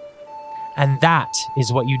 And that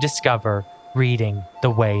is what you discover reading The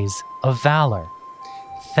Ways of Valor.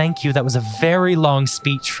 Thank you. That was a very long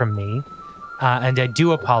speech from me. And I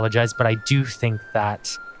do apologize, but I do think that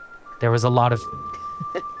there was a lot of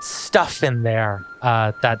stuff in there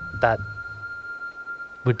that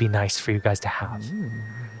would be nice for you guys to have.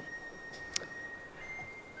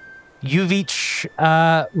 You've each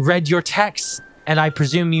read your texts, and I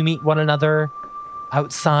presume you meet one another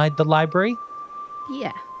outside the library?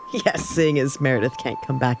 Yeah. Yes, seeing as Meredith can't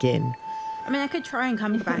come back in. I mean, I could try and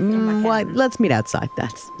come back. Well, let's meet outside.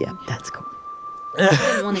 That's cool. I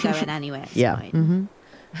didn't want to go in anyway. It's Yeah. fine.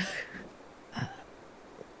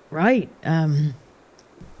 Right.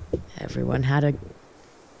 Everyone had a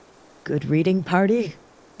good reading party.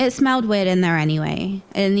 It smelled weird in there anyway.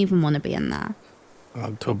 I didn't even want to be in there.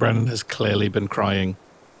 Tor Brennan has clearly been crying.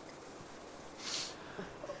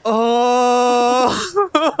 Oh.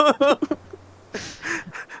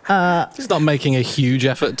 He's not making a huge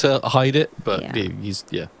effort to hide it, but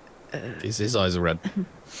Yeah. his eyes are red.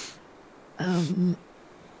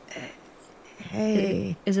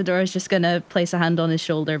 Hey. Isadora's just gonna place a hand on his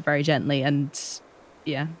shoulder very gently, and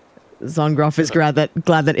yeah. Zongroff is glad that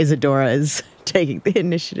Isadora is taking the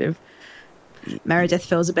initiative. Meredith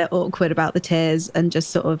feels a bit awkward about the tears and just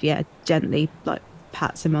sort of, gently like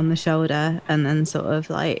pats him on the shoulder and then sort of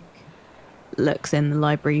like looks in the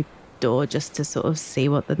library door just to sort of see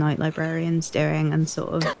what the night librarian's doing and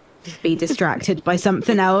sort of be distracted by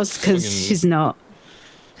something else because she's not.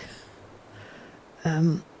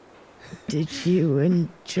 Did you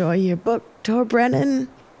enjoy your book, Tor Brennan?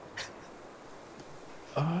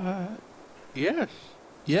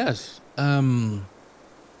 Yes.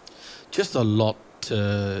 just a lot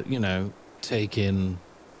to, take in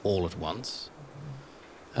all at once.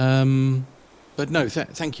 But no,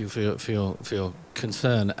 thank you for your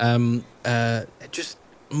concern. Just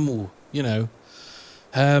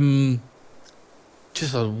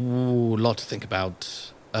just a lot to think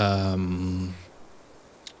about.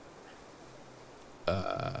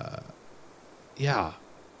 Yeah.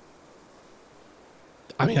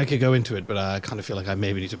 I mean, I could go into it, but I kind of feel like I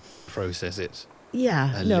maybe need to process it.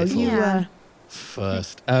 Yeah.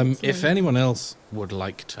 First. If anyone else would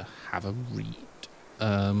like to have a read,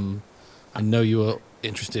 I know you are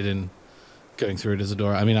interested in going through it,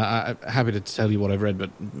 Isadora. I mean, I'm happy to tell you what I've read, but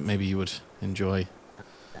maybe you would enjoy.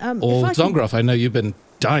 Or Zongroff, I know you've been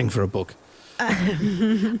dying for a book.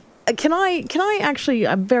 Can I actually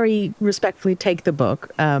very respectfully take the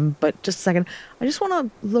book? But just a second. I just want to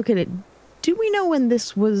look at it. Do we know when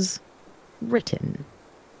this was written?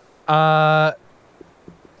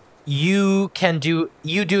 You do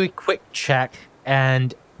a quick check,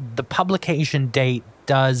 and the publication date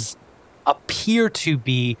does appear to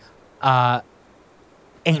be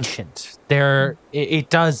ancient. It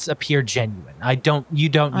does appear genuine. You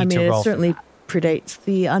don't need to roll. It certainly predates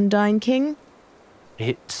the Undying King.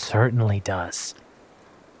 It certainly does.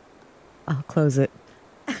 I'll close it.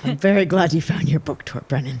 I'm very glad you found your book, Tor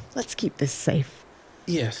Brennan. Let's keep this safe.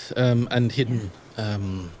 Yes, and hidden.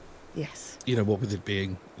 Yes. What with it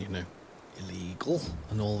being, illegal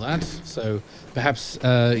and all that. So perhaps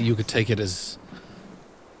you could take it as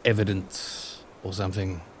evidence or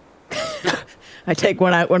something. I take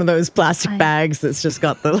one out, one of those plastic bags that's just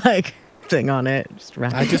got the thing on it. Just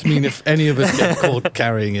wrap I just mean if any of us get caught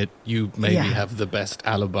carrying it, you maybe have the best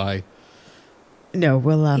alibi. No,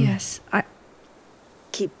 we'll Yes, I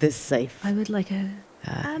keep this safe. I would like a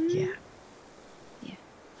I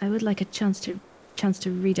would like a chance to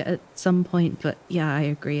read it at some point, but yeah, I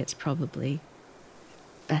agree. It's probably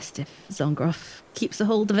best if Zongroff keeps a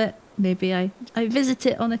hold of it. Maybe I visit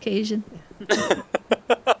it on occasion.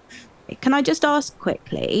 Can I just ask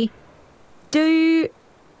quickly?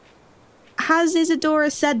 Has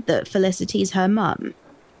Isadora said that Felicity's her mum?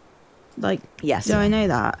 Yes. Do I know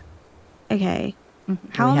that? Okay.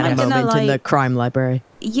 How we am had I a gonna moment in the crime library.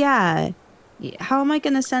 Yeah. How am I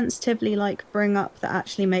gonna sensitively bring up that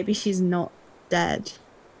actually maybe she's not dead?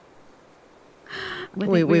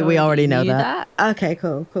 We already know that. Okay,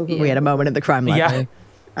 cool. We had a moment in the crime library.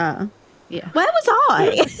 Yeah. Yeah. Where was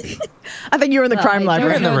I? I think you were in the crime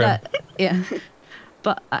library. in the room. Yeah.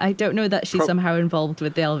 But I don't know that she's somehow involved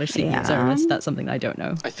with the Elvish Secret Service. That's something I don't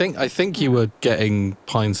know. I think you were getting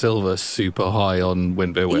Pine Silver super high on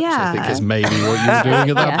Windbear Whips. I think is maybe what you were doing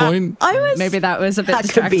at that point. Maybe that was a bit That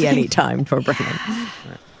distracting. could be any time for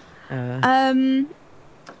Brennan.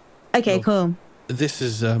 Okay, cool. This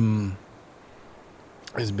has been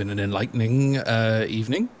an enlightening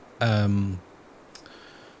evening.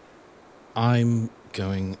 I'm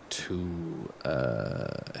going to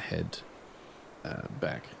head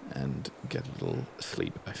back and get a little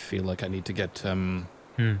sleep. I feel like I need to get some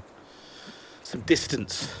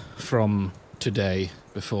distance from today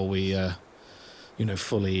before we,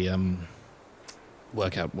 fully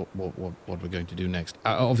work out what we're going to do next.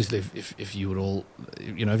 Obviously, if you would all,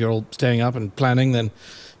 if you're all staying up and planning, then,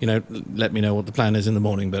 let me know what the plan is in the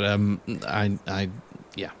morning. But I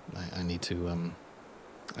need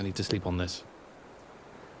to sleep on this.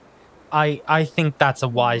 I think that's a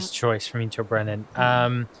wise choice from you, Tor Brennan.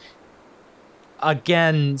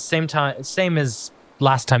 Again, same as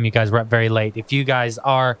last time you guys were up very late. If you guys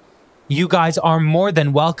are more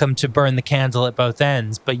than welcome to burn the candle at both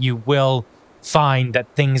ends, but you will find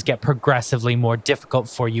that things get progressively more difficult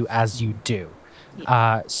for you as you do.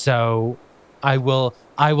 So I will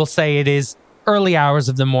say it is early hours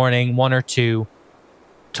of the morning, 1 or 2.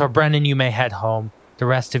 Tor Brennan, you may head home. The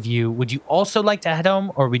rest of you, would you also like to head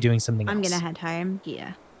home, or are we doing something else? I'm gonna head home.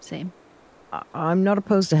 Yeah, same. I'm not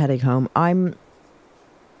opposed to heading home. I'm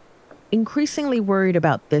increasingly worried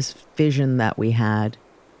about this vision that we had.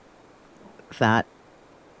 That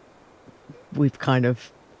we've kind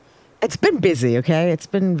of... It's been busy, okay? It's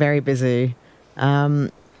been very busy. Were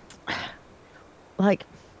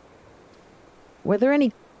there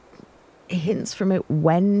any hints from it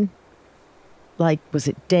when... was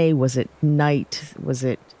it day? Was it night?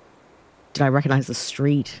 Did I recognize the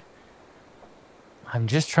street? I'm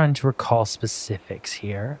just trying to recall specifics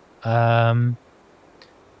here.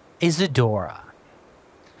 Isadora,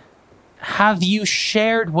 have you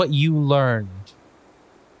shared what you learned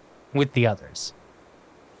with the others?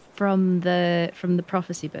 From the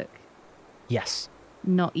prophecy book? Yes.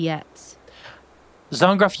 Not yet.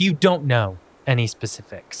 Zongroff, you don't know any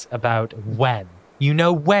specifics about when You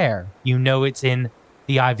know where. You know it's in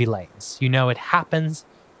the Ivy Lanes. You know it happens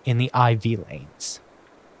in the Ivy Lanes.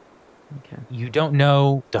 Okay. You don't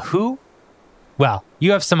know the who. Well,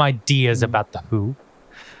 you have some ideas about the who.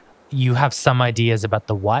 You have some ideas about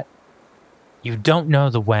the what. You don't know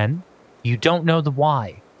the when. You don't know the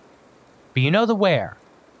why. But you know the where.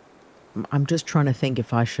 I'm just trying to think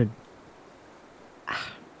if I should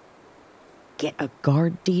get a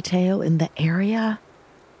guard detail in the area.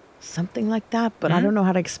 Something like that. But I don't know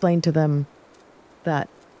how to explain to them that,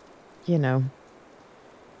 you know.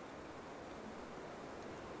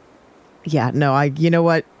 Yeah, no, you know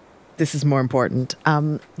what? This is more important.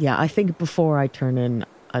 Yeah, I think before I turn in,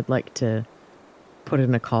 I'd like to put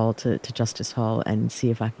in a call to Justice Hall and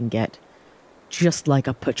see if I can get just like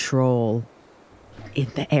a patrol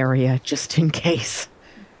in the area, just in case.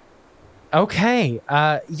 Okay.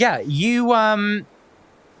 Yeah, you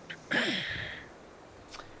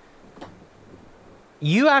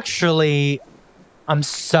actually, I'm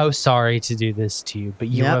so sorry to do this to you, but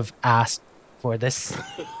you have asked for this.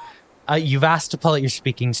 You've asked to pull out your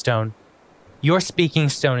speaking stone. Your speaking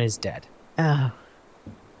stone is dead. Oh.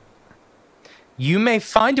 You may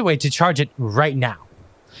find a way to charge it right now.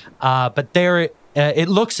 But it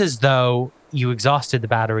looks as though you exhausted the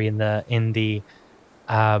battery in the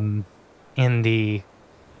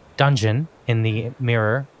dungeon, in the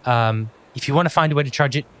mirror. If you want to find a way to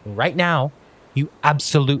charge it right now, you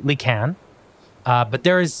absolutely can. But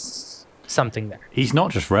there is something there. He's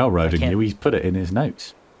not just railroading you, he's put it in his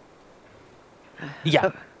notes. Yeah.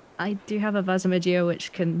 I do have a Vasamagia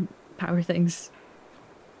which can power things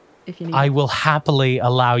if you need. I will happily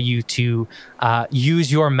allow you to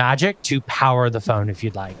use your magic to power the phone if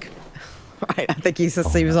you'd like. Right, I think he's to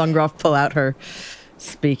see Zongroff pull out her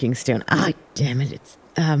speaking stone. Ah, damn it, it's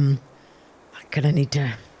I'm gonna need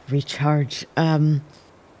to recharge. I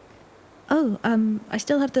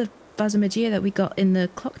still have the Vasamagia that we got in the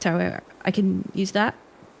clock tower. I can use that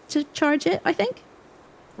to charge it, I think.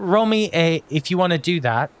 Roll me if you want to do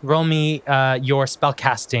that, roll me your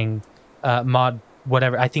spellcasting mod,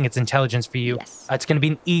 whatever. I think it's intelligence for you. Yes. It's going to be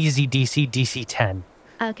an easy DC 10.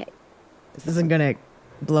 Okay. This isn't gonna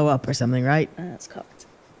blow up or something, right? That's cocked.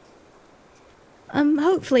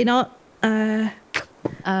 Hopefully not.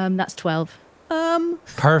 That's 12.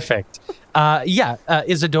 Perfect.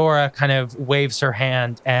 Isadora kind of waves her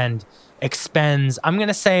hand and expends, I'm going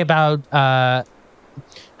to say about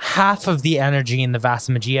half of the energy in the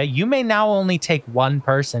Vasamagia. You may now only take one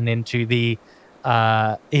person into the,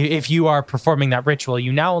 if you are performing that ritual,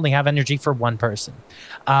 you now only have energy for one person.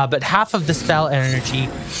 But half of the spell energy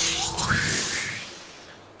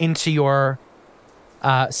into your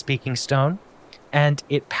speaking stone, and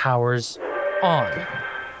it powers on.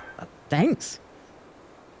 Thanks.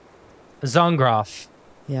 Zongroff.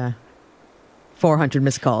 Yeah. 400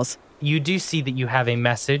 missed calls. You do see that you have a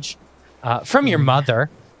message from your mother,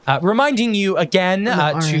 reminding you again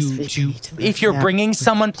to if you're bringing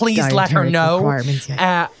someone, please let her know.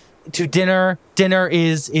 To dinner. Dinner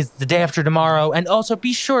is the day after tomorrow, and also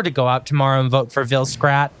be sure to go out tomorrow and vote for Vil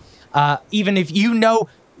Scrat. Even if you know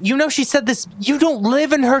she said this, you don't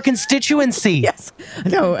live in her constituency. Yes.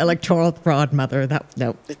 No, electoral fraud, mother.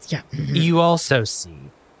 You also see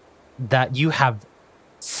that you have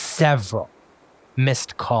several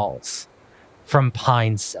missed calls from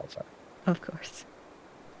Pine Silver. Of course.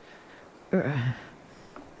 Do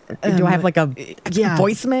I have like a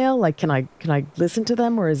voicemail? Like, can I listen to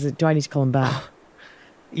them, or do I need to call them back?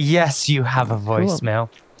 Yes, you have a voicemail.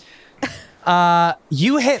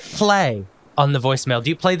 You hit play on the voicemail. Do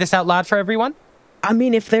you play this out loud for everyone? I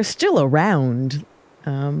mean, if they're still around.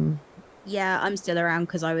 Yeah, I'm still around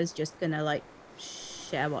because I was just gonna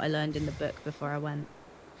share what I learned in the book before I went.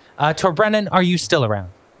 Torbrennan, are you still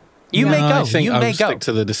around? You may go. I think you I'll may go. stick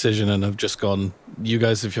to the decision, and I've just gone. You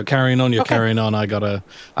guys, if you're carrying on, you're carrying on. I've got a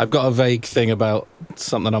vague thing about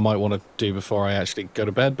something I might want to do before I actually go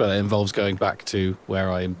to bed, but it involves going back to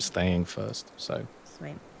where I'm staying first. So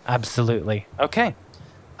sweet. Absolutely. Okay.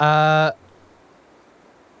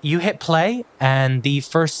 You hit play, and the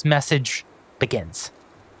first message begins.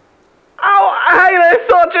 Oh, hey there,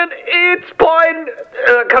 Sergeant. It's Pine,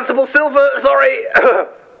 Constable Silver. Sorry.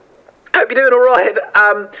 Hope you're doing all right.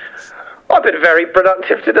 I've been very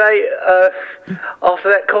productive today.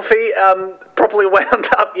 After that coffee, properly wound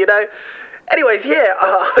up, you know. Anyways, yeah,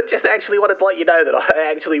 I just actually wanted to let you know that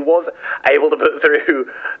I actually was able to put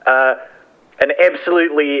through an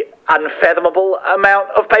absolutely unfathomable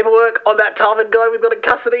amount of paperwork on that Tarvin guy we've got in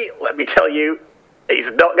custody. Let me tell you, he's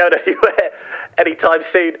not going anywhere anytime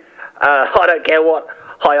soon. I don't care what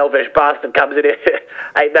high elvish bastard comes in here.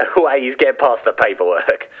 Ain't no way he's getting past the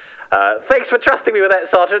paperwork. Thanks for trusting me with that,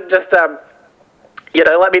 Sergeant. Just,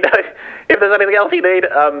 let me know if there's anything else you need.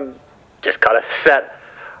 Just kind of sat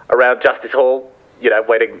around Justice Hall,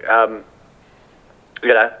 waiting. I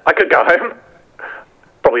could go home.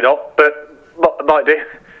 Probably not, but might do.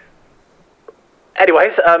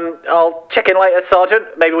 Anyways, I'll check in later,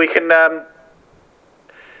 Sergeant. Maybe we can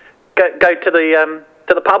go to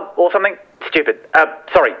the pub or something. Stupid.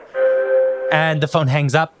 Sorry. And the phone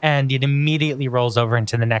hangs up, and it immediately rolls over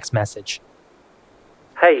into the next message.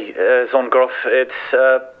 Hey, Zongroff, it's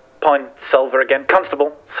Pine Silver again.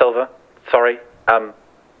 Constable Silver, sorry.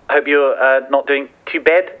 Hope you're not doing too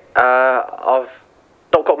bad. I've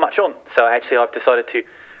not got much on, so actually I've decided to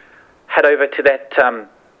head over to that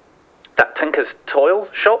Tinker's Toil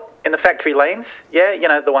shop in the factory lanes.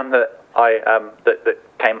 Yeah, the one that that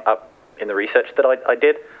came up in the research that I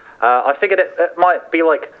did. I figured it might be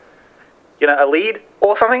like, a lead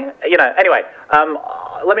or something. Anyway,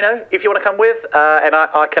 let me know if you want to come with, and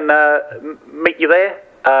I can meet you there.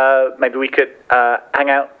 Maybe we could hang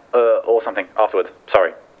out or something afterwards.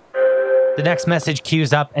 Sorry. The next message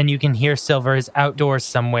queues up, and you can hear Silver is outdoors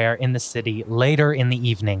somewhere in the city later in the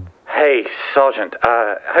evening. Hey, Sergeant.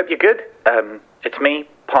 Hope you're good. It's me,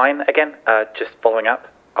 Pine, again. Just following up.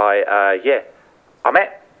 I'm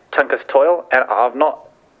at Tinker's Toil, and I've not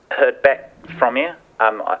heard back from you.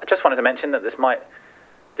 I just wanted to mention that this might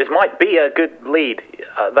be a good lead.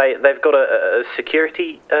 They've got a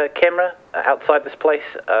security camera outside this place.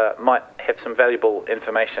 Might have some valuable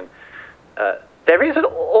information. There is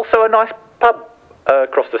also a nice pub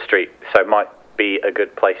across the street, so it might be a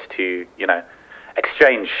good place to,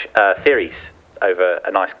 exchange theories over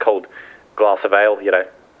a nice cold glass of ale,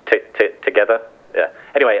 together. Yeah.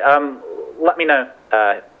 Anyway, let me know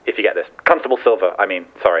if you get this. Constable Silver.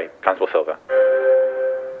 Constable Silver.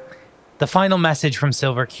 The final message from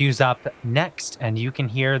Silver queues up next, and you can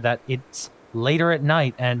hear that it's later at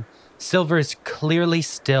night, and Silver is clearly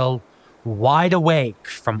still wide awake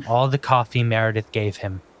from all the coffee Meredith gave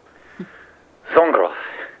him. Zongroff,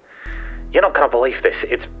 you're not going to believe this.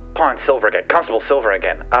 It's Pine Silver again. Constable Silver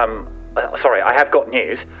again. Sorry, I have got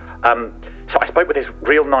news. So I spoke with this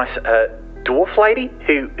real nice dwarf lady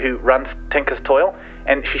who runs Tinker's Toil,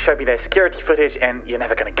 and she showed me their security footage, and you're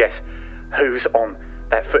never going to guess who's on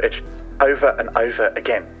that footage over and over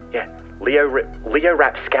again. Yeah, Leo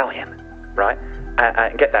Rapscallion, right?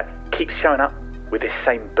 And get that, keeps showing up with this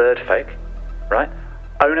same bird folk, right?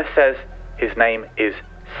 Owner says his name is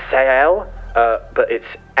Sael, but it's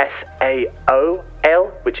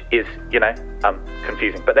S-A-O-L, which is,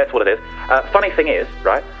 confusing, but that's what it is. Funny thing is,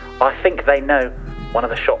 right, I think they know one of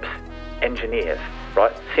the shop's engineers,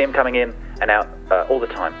 right? See him coming in and out all the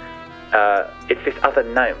time. It's this other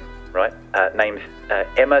gnome, right? Name's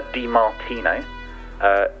Emma DiMartino.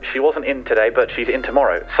 She wasn't in today, but she's in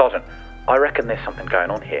tomorrow. Sergeant, I reckon there's something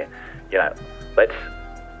going on here.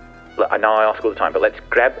 I know I ask all the time, but let's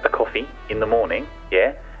grab a coffee in the morning,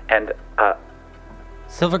 yeah? And,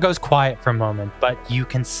 Silver goes quiet for a moment, but you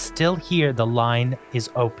can still hear the line is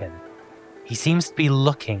open. He seems to be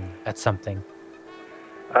looking at something.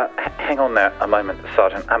 Hang on there a moment,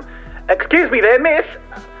 Sergeant. Excuse me there, miss.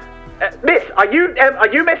 Miss, are you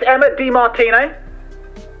Miss Emma DiMartino?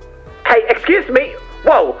 Hey, excuse me.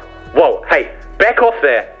 Whoa, hey, back off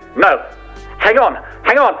there. No, hang on.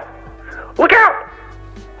 Look out!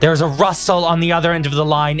 There's a rustle on the other end of the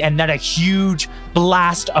line, and then a huge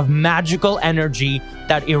blast of magical energy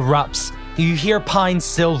that erupts. You hear Pine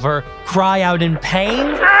Silver cry out in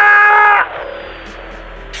pain.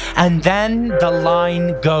 And then the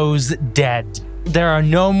line goes dead. There are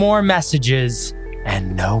no more messages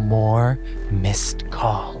and no more missed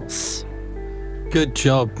calls. Good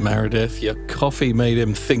job, Meredith. Your coffee made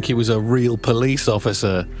him think he was a real police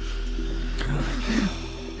officer.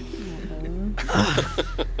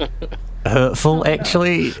 Hurtful,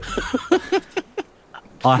 actually.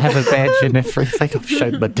 I have a badge in everything. I've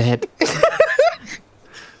shown my dad.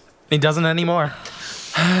 He doesn't anymore.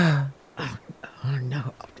 Oh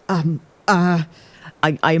no. I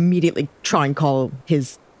immediately try and call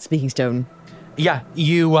his speaking stone. Yeah,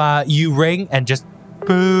 you ring and just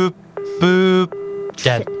boop, boop,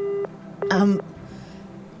 dead.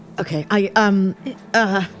 Okay,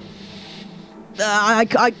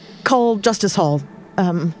 I call Justice Hall.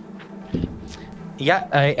 Yeah,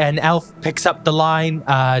 an elf picks up the line,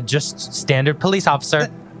 just standard police officer.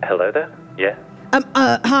 Hello there? Yeah?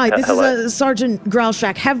 Hi, this hello? is Sergeant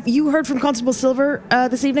Growlshack. Have you heard from Constable Silver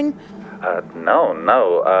this evening?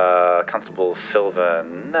 No. Constable Silver,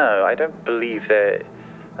 no. I don't believe there's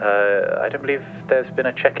been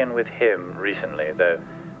a check-in with him recently, though,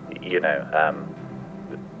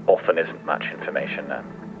 often isn't much information.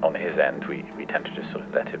 on his end. We tend to just sort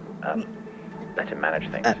of let him manage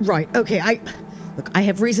things. Right. Okay. I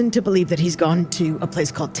have reason to believe that he's gone to a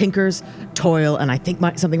place called Tinker's Toil, and I think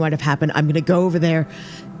something might have happened. I'm going to go over there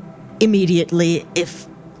immediately. If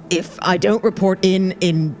I don't report in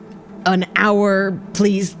an hour,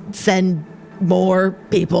 please send more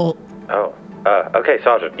people. Oh. Okay,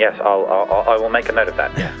 Sergeant. Yes, I will make a note of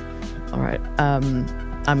that. Yeah. All right. I'm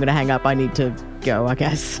going to hang up. I need to go, I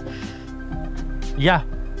guess. Yeah.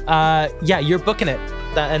 You're booking it.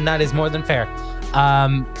 And that is more than fair.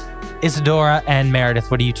 Isadora and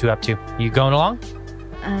Meredith, what are you two up to? You going along?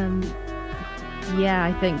 Yeah,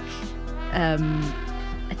 I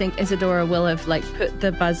think Isadora will have put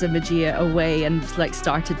the Bazamagia away and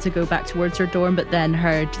started to go back towards her dorm, but then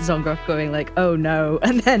heard Zongroff going oh no,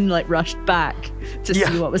 and then rushed back to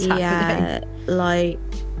see what was happening. Yeah,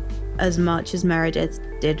 as much as Meredith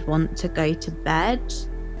did want to go to bed,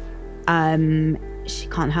 she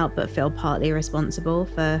can't help but feel partly responsible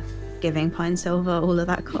for giving Pine Silver all of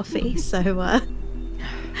that coffee. So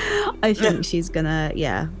I think she's gonna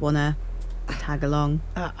wanna tag along.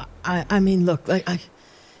 I mean, look,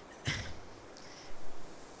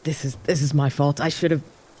 This is my fault. I should have.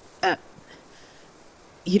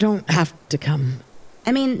 You don't have to come.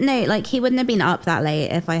 I mean, no, he wouldn't have been up that late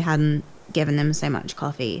if I hadn't given him so much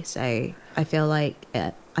coffee. So I feel like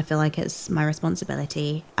it's my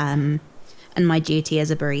responsibility and my duty as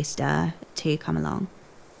a barista to come along.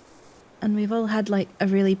 And we've all had a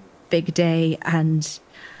really big day, and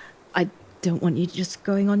I don't want you just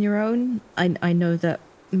going on your own. I know that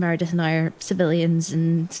Meredith and I are civilians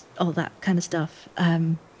and all that kind of stuff.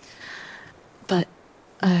 But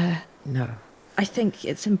no, I think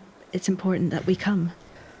it's important that we come.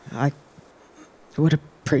 I would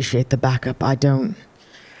appreciate the backup. I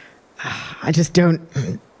just don't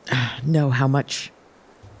know how much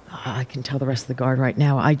I can tell the rest of the guard right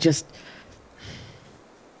now. I'd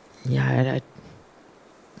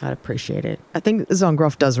appreciate it. I think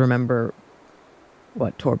Zongroff does remember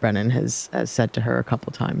what Tor Brennan has said to her a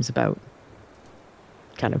couple times about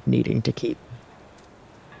kind of needing to keep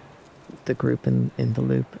the group in the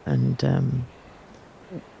loop. And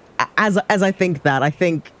as I think that, I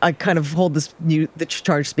kind of hold the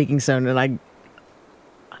charge speaking stone, and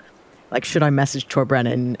should I message Tor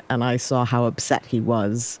Brennan? And I saw how upset he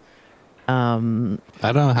was. I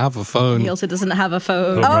don't have a phone. He also doesn't have a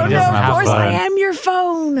phone. Oh no, of course I am your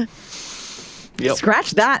phone. Yep.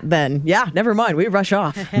 Scratch that then. Yeah, never mind. We rush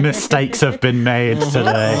off. Mistakes have been made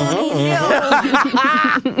today.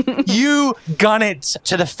 You gun it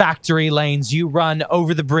to the factory lanes. You run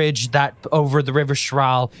over the bridge over the River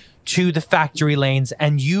Shral to the factory lanes,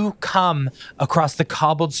 and you come across the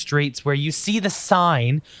cobbled streets where you see the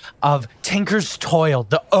sign of Tinker's Toil,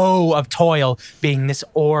 the O of toil being this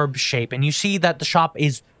orb shape, and you see that the shop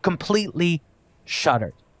is completely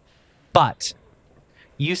shuttered. But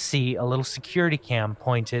you see a little security cam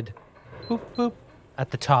pointed boop, boop,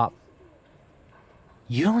 at the top.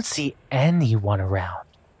 You don't see anyone around,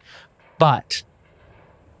 but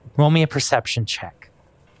roll me a perception check.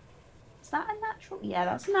 Is that a natural? Yeah,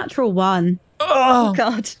 that's a natural one. Oh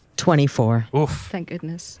God. 24. Oof. Thank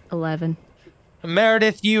goodness. 11.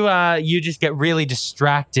 Meredith, you just get really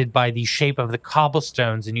distracted by the shape of the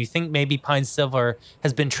cobblestones, and you think maybe Pine Silver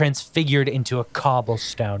has been transfigured into a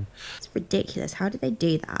cobblestone. It's ridiculous. How do they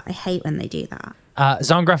do that? I hate when they do that.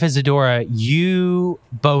 Zongroff, Isadora, you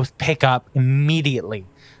both pick up immediately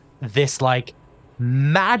this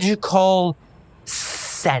magical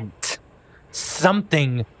scent.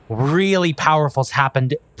 Something really powerful's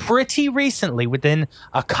happened pretty recently, within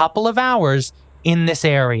a couple of hours in this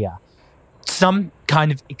area. Some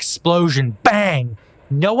kind of explosion, bang.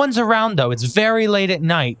 No one's around though. It's very late at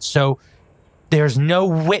night, so there's no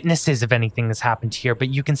witnesses of anything that's happened here, but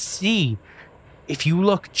you can see, if you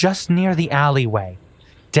look just near the alleyway,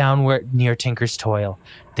 downward near Tinker's Toil,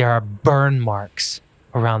 there are burn marks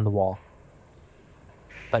around the wall.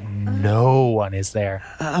 But no one is there.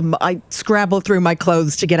 I scrabble through my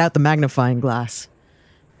clothes to get out the magnifying glass.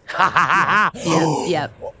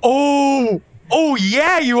 Yep. Oh,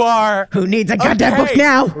 yeah, you are. Who needs a goddamn book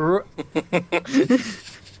now?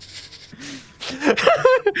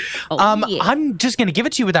 I'm just going to give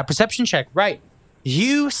it to you with that perception check. Right.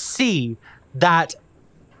 You see that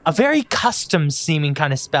a very custom-seeming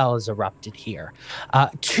kind of spell is erupted here.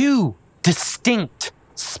 2 distinct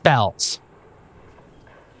spells.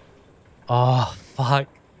 Oh, fuck.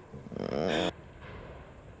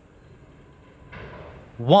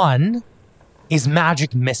 One is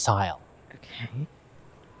Magic Missile. Okay.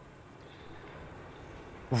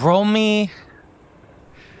 Roll me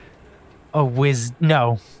a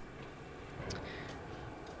no.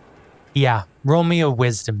 Yeah, roll me a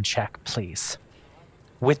wisdom check, please.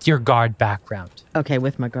 With your guard background. Okay,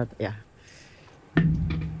 with my guard, yeah.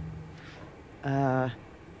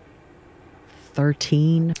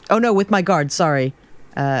 13. Oh no, with my guard, sorry.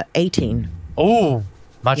 18. Oh,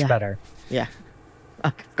 much better. Yeah.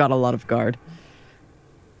 I've got a lot of guard.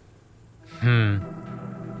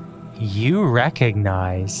 You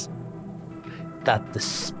recognize that the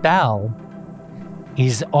spell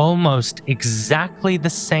is almost exactly the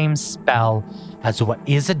same spell as what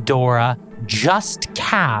Isadora just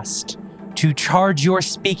cast to charge your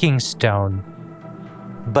speaking stone,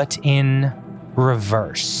 but in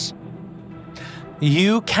reverse.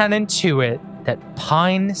 You can intuit that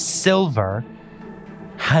Pine Silver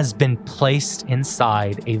has been placed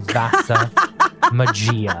inside a Vasa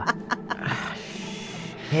Magia.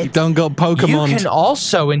 You don't got Pokemon. You can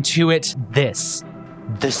also intuit this.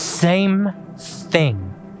 The same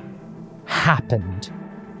thing happened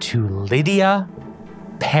to Lydia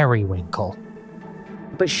Periwinkle.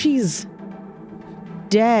 But she's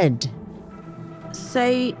dead.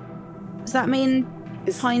 So, does that mean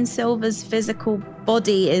Pine Silver's physical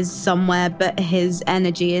body is somewhere, but his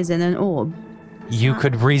energy is in an orb? You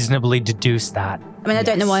could reasonably deduce that. I mean, I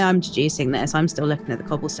don't know why I'm deducing this. I'm still looking at the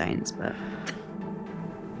cobblestones, but...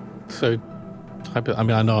 So, I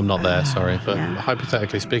mean, I know I'm not there, sorry, but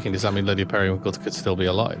hypothetically speaking, does that mean Lydia Periwinkle could still be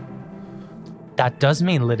alive? That does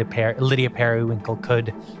mean Lydia Periwinkle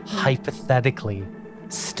could hypothetically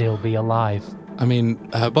still be alive. I mean,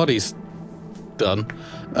 her body's done.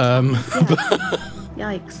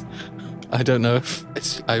 Yikes. I don't know if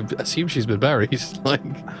I assume she's been buried. Like,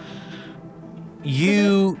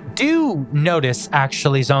 you do notice,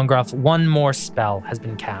 actually, Zongroff, one more spell has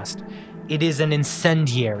been cast. It is an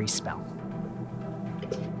incendiary spell.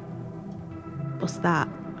 What's that?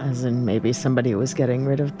 As in maybe somebody was getting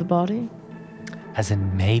rid of the body? As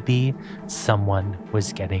in maybe someone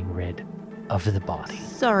was getting rid of the body.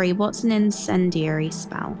 Sorry, what's an incendiary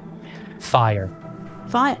spell? Fire.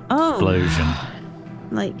 Fire? Oh. Explosion.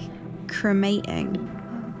 Like cremating.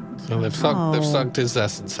 So they've sucked his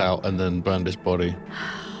essence out and then burned his body.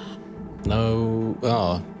 No.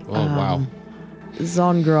 Oh wow.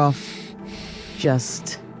 Zongroff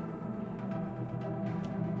just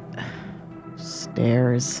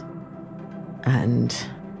stares and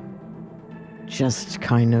just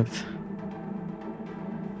kind of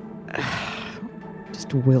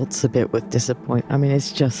just wilts a bit with disappointment. I mean,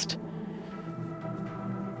 it's just...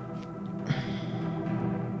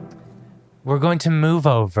 We're going to move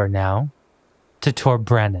over now to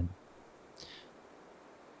Torbrennan.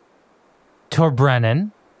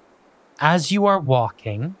 Torbrennan, as you are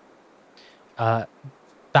walking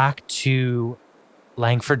back to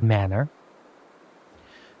Langford Manor,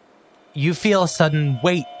 you feel a sudden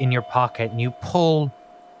weight in your pocket and you pull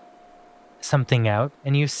something out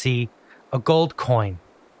and you see a gold coin.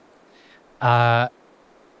 It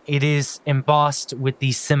is embossed with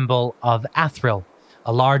the symbol of Athril,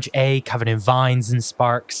 a large A covered in vines and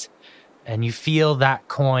sparks. And you feel that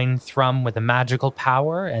coin thrum with a magical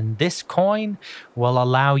power, and this coin will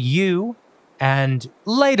allow you, and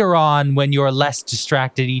later on when you're less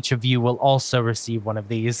distracted, each of you will also receive one of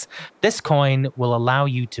these. This coin will allow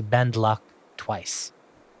you to bend luck twice.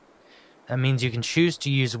 That means you can choose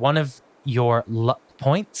to use one of your luck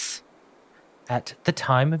points at the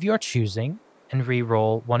time of your choosing and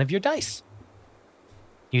re-roll one of your dice.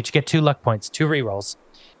 You each get 2 luck points, 2 re-rolls.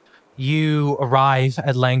 You arrive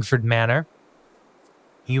at Langford Manor.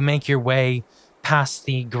 You make your way past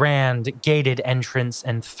the grand gated entrance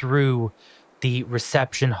and through the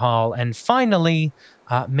reception hall, and finally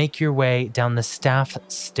make your way down the staff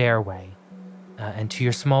stairway and to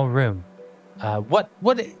your small room. What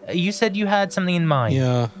you said you had something in mind?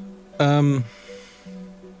 Yeah.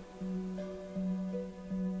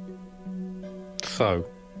 So,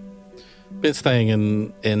 been staying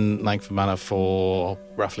in Langford Manor for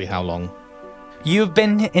roughly how long? You've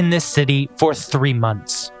been in this city for 3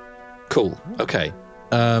 months. Cool. Okay.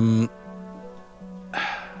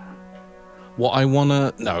 What I want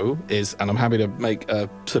to know is, and I'm happy to make a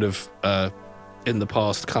sort of in the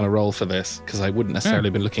past kind of roll for this, because I wouldn't necessarily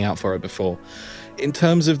have been looking out for it before. In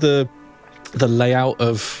terms of the layout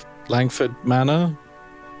of Langford Manor,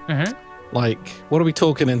 like, what are we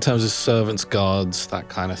talking in terms of servants, guards, that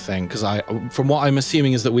kind of thing? Because from what I'm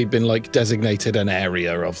assuming is that we've been like designated an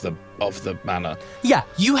area of the manor. Yeah,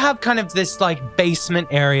 you have kind of this like basement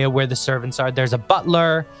area where the servants are. There's a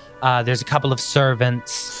butler. There's a couple of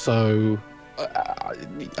servants. So,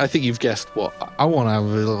 I think you've guessed what I want to have a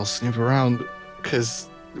little snoop around, because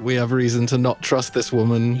we have reason to not trust this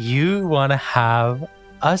woman. You want to have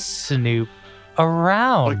a snoop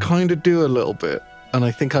around. I kind of do a little bit. And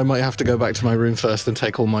I think I might have to go back to my room first and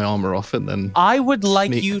take all my armor off and then I would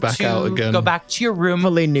like sneak you back to out again. go back to your room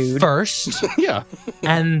fully nude first. Yeah.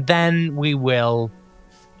 And then we will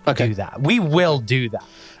do that. We will do that.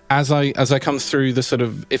 As I come through the sort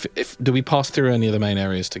of if do we pass through any of the main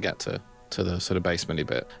areas to get to the sort of basementy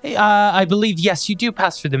bit? I believe yes, you do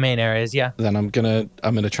pass through the main areas, yeah. Then I'm gonna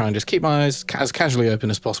try and just keep my eyes as casually open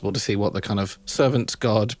as possible to see what the kind of servant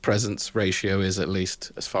guard presence ratio is, at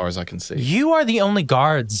least as far as I can see. You are the only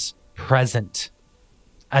guards present.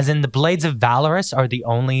 As in the Blades of Valorous are the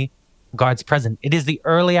only guards present. It is the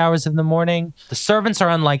early hours of the morning. The servants are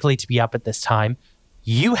unlikely to be up at this time.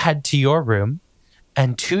 You head to your room,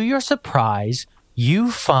 and to your surprise,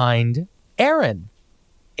 you find Aaron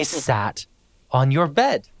is sat on your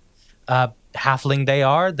bed. Halfling they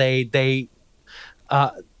are. They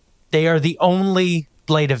are the only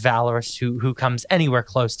Blade of Valorous who comes anywhere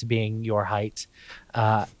close to being your height.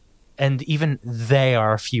 And even they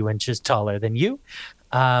are a few inches taller than you.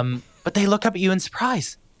 But they look up at you in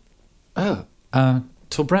surprise. Oh,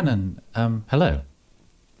 Tor Brennan, hello.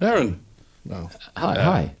 Aaron. No.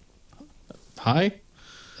 Hi. Hi?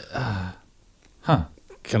 Huh.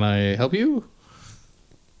 Can I help you?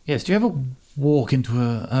 Yes, do you ever walk into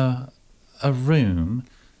a room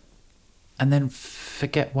and then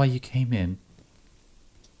forget why you came in?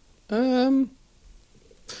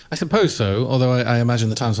 I suppose so, although I imagine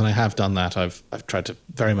the times when I have done that, I've tried to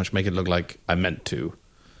very much make it look like I meant to.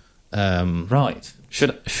 Right.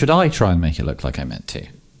 Should I try and make it look like I meant to?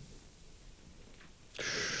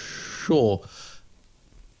 Sure.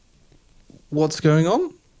 What's going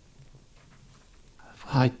on?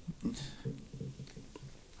 I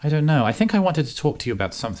don't know. I think I wanted to talk to you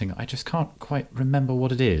about something. I just can't quite remember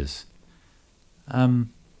what it is.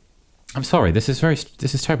 I'm sorry. This is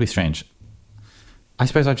terribly strange. I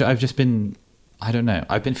suppose I've just been, I don't know.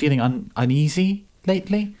 I've been feeling uneasy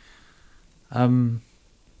lately. And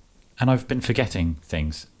I've been forgetting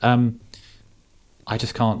things. I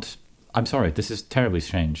just can't. I'm sorry. This is terribly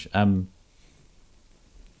strange. How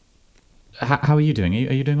are you doing?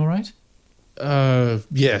 Are you doing all right?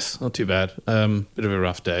 Yes, not too bad. Bit of a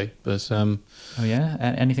rough day, but Oh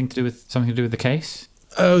yeah, something to do with the case?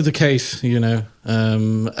 Oh, the case,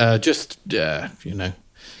 just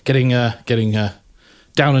getting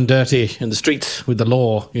down and dirty in the streets with the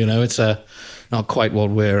law. It's not quite what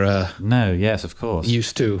we're no, yes, of course,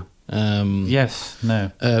 used to. Yes,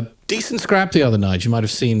 no. Decent scrap the other night. You might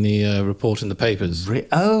have seen the report in the papers.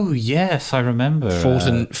 Oh, yes, I remember.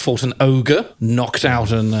 Fought an ogre, knocked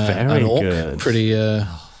out an orc. Good. Pretty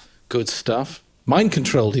good stuff. Mind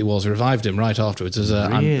controlled he was, revived him right afterwards.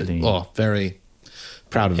 Really? I'm very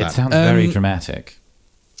proud of that. It sounds very dramatic.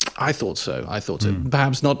 I thought so.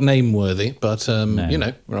 Perhaps not name-worthy, but,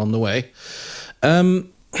 we're on the way. Oh,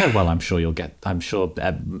 well, I'm sure you'll get. I'm sure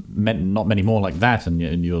not many more like that,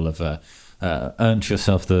 and you'll have earned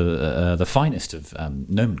yourself the finest of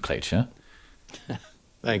nomenclature.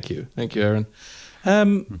 Thank you, Aaron.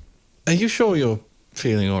 Are you sure you're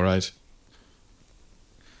feeling all right?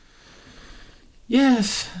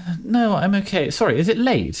 Yes. No, I'm okay. Sorry, is it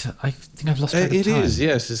late? I think I've lost track of time. It is.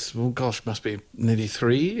 Yes. Must be nearly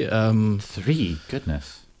 3. 3.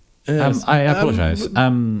 Goodness. Yes. I apologise.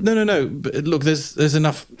 No. But look, there's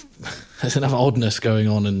enough oddness going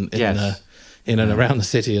on in and around the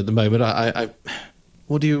city at the moment.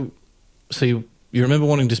 What do you? So you remember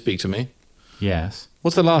wanting to speak to me? Yes.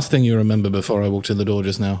 What's the last thing you remember before I walked in the door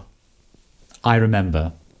just now? I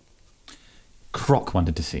remember. Croc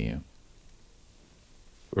wanted to see you.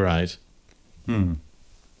 Right.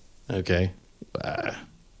 Okay. Do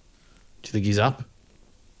you think he's up?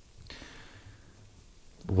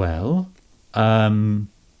 Well, no,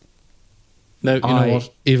 you know what?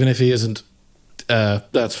 Even if he isn't,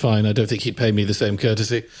 that's fine. I don't think he'd pay me the same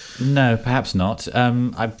courtesy. No, perhaps not.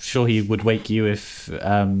 I'm sure he would wake you if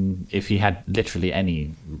he had literally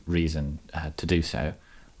any reason to do so.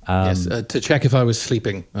 Yes, to check if I was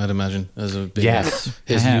sleeping, I'd imagine, as his perhaps.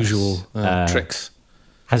 usual tricks.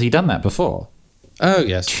 Has he done that before? Oh,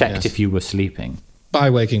 yes. Checked if you were sleeping. By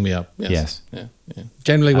waking me up, yes. Yeah.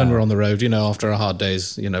 Generally, when we're on the road, after a hard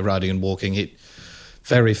day's, riding and walking,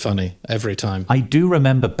 very funny every time. I do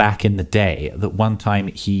remember back in the day that one time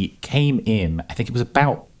he came in, I think it was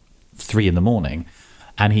about 3 a.m,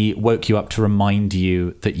 and he woke you up to remind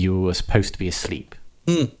you that you were supposed to be asleep.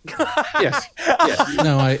 Yes.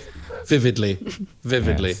 No, I vividly.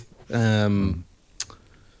 Yes.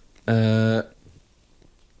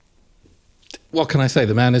 What can I say?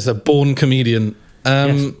 The man is a born comedian.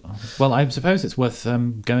 Yes. Well, I suppose it's worth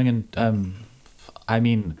going and. I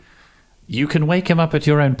mean, You can wake him up at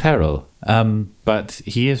your own peril, but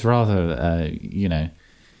he is rather,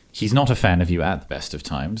 he's not a fan of you at the best of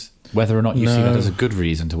times. Whether or not you see that as a good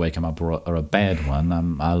reason to wake him up or a bad one,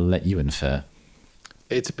 I'll let you infer.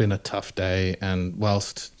 It's been a tough day, and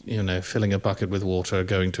whilst, filling a bucket with water,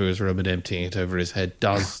 going to his room and emptying it over his head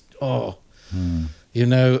does, of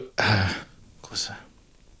course,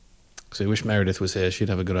 I wish Meredith was here. She'd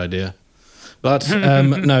have a good idea. But,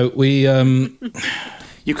 no, we...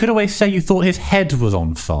 You could always say you thought his head was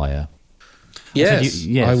on fire. Yes,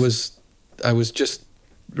 yes. I was just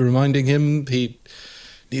reminding him he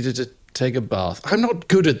needed to take a bath. I'm not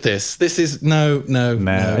good at this. This is... No.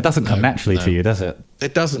 It doesn't come naturally to you, does it?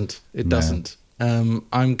 It doesn't. It doesn't.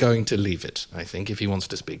 I'm going to leave it, I think. If he wants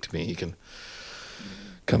to speak to me, he can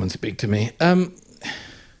come and speak to me. And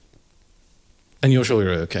you're sure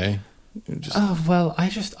you're okay?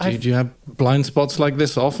 Do you have blind spots like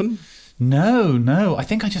this often? No. I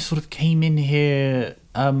think I just sort of came in here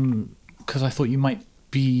because I thought you might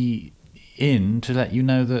be in to let you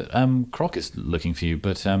know that Croc is looking for you.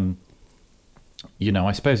 But, I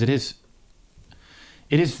suppose it is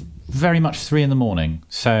very much 3 a.m,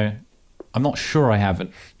 so I'm not sure I have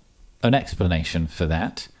an explanation for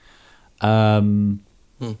that,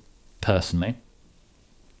 personally.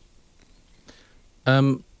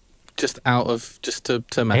 Just to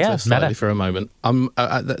meta slightly for a moment.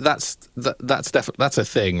 That's a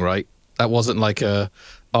thing, right? That wasn't like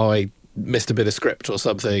I missed a bit of script or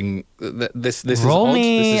something. This is roll odd.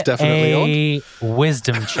 Me this is definitely a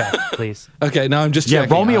wisdom check, please. Okay, now I'm just checking.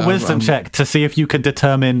 Yeah, roll me a wisdom check to see if you can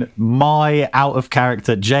determine my out of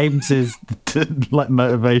character, James's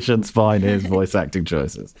motivations behind his voice acting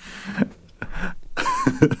choices.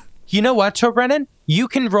 You know what, Tor Brennan? You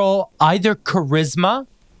can roll either charisma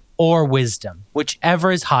or wisdom,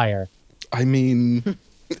 whichever is higher. I mean,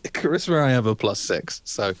 charisma I have a +6,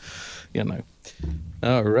 so,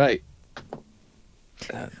 All right.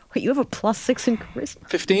 Wait, you have a +6 in charisma?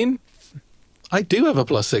 15? I do have a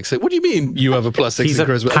 +6. What do you mean you have a +6 He's in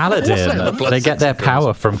charisma? a paladin. They get their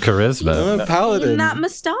power from charisma. I'm a paladin. That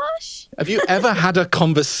moustache? Have you ever had a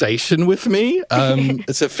conversation with me?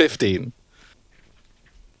 It's a 15.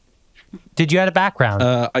 Did you add a background?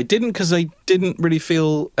 I didn't, because I didn't really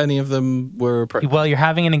feel any of them were appropriate. Well, you're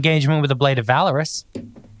having an engagement with the Blade of Valorous.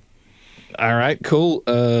 All right, cool.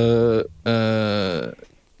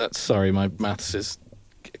 Sorry, my maths is...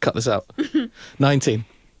 Cut this out. 19.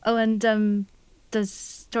 Oh, and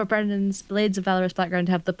does Tor Brennan's Blades of Valorous background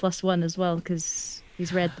have the +1 as well? Because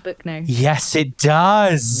he's read the book now. Yes, it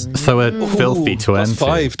does. So a filthy 20.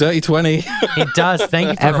 +5, dirty 20. It does. Thank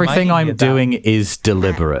you for Everything reminding me I'm of that. doing is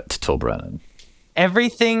deliberate, Tor Brennan.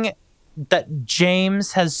 Everything that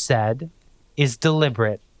James has said is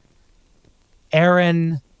deliberate.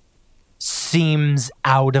 Aaron seems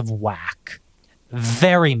out of whack.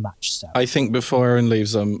 Very much so. I think before Aaron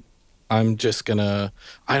leaves, I'm just gonna...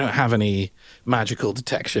 I don't have any magical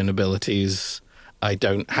detection abilities. I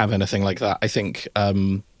don't have anything like that. I think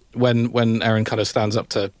when Aaron kind of stands up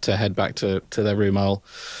to head back to their room, I'll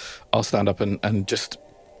stand up and just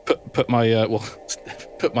put my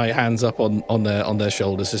put my hands up on their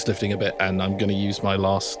shoulders, just lifting a bit, and I'm gonna use my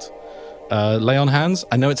last lay on hands.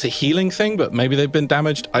 I know it's a healing thing, but maybe they've been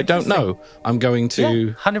damaged. I don't know. I'm going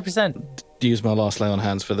to 100% use my last lay on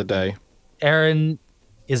hands for the day. Aaron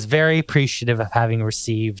is very appreciative of having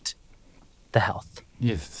received the health.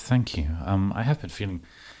 Yes, thank you. I have been feeling...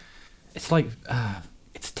 It's like...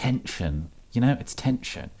 it's tension. It's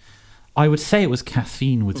tension. I would say it was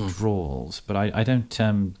caffeine withdrawals, but I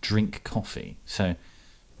don't drink coffee, so...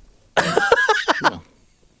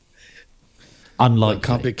 Unlikely. It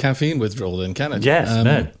can't be caffeine withdrawal then, can it? Yes,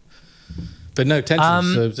 no. But no,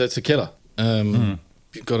 tension, so that's a killer.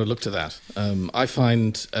 You've got to look to that. I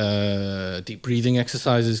find deep breathing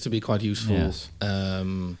exercises to be quite useful. Yes.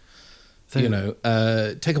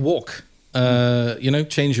 Take a walk.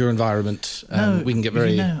 Change your environment. We can get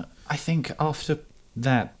very... I think after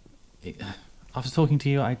that, after talking to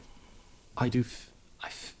you, I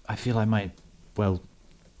feel I might,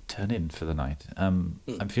 turn in for the night. I'm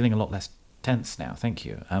feeling a lot less tense now. Thank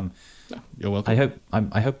you. You're welcome.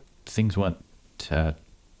 I hope things weren't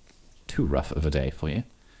too rough of a day for you.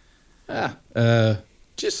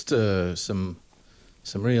 Just some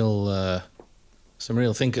real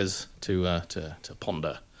thinkers to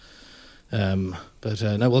ponder. But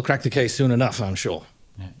we'll crack the case soon enough, I'm sure.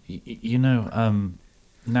 Yeah.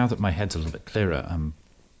 Now that my head's a little bit clearer,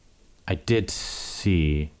 I did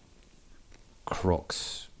see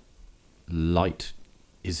Croc's light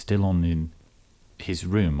is still on in his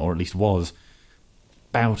room, or at least was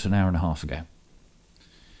about an hour and a half ago.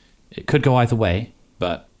 It could go either way,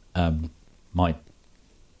 but might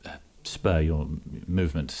spur your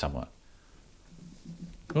movement somewhat.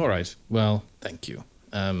 All right. Well, thank you.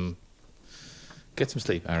 Get some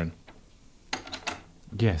sleep, Aaron.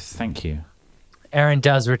 Yes, thank you. Aaron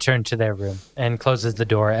does return to their room and closes the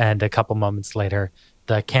door, and a couple moments later,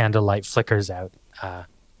 the candlelight flickers out.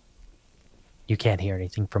 You can't hear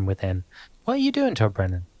anything from within. What are you doing, Tor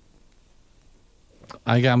Brennan?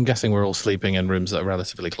 I'm guessing we're all sleeping in rooms that are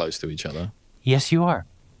relatively close to each other. Yes, you are.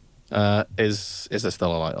 Is there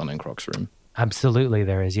still a light on in Croc's room? Absolutely,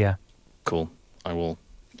 there is. Yeah. Cool. I will.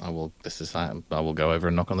 This is that. I will go over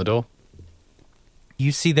and knock on the door.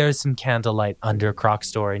 You see, there's some candlelight under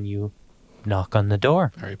Croc's door, and you knock on the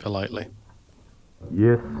door very politely.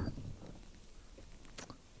 Yes.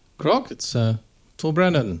 Croc, it's Tor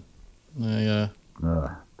Brennan.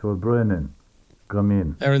 Tor Brennan, come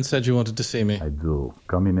in. Aaron said you wanted to see me. I do.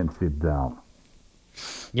 Come in and sit down.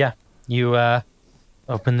 Yeah. You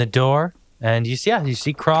open the door, and you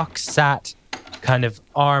see Croc sat, kind of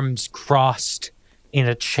arms crossed in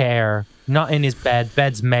a chair, not in his bed.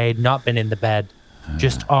 Bed's made, not been in the bed,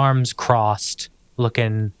 just arms crossed,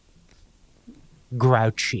 looking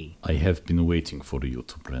grouchy. I have been waiting for you,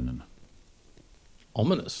 Tor Brennan.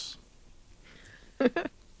 Ominous.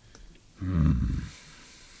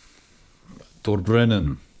 Tor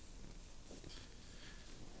Brennan,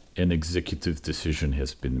 an executive decision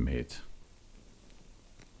has been made.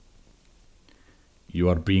 You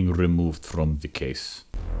are being removed from the case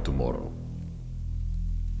tomorrow.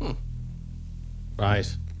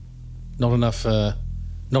 Right. Not enough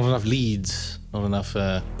leads, not enough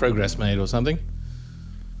progress made or something.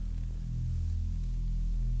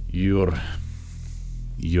 Your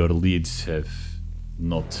leads have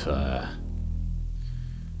not. I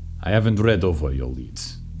haven't read over your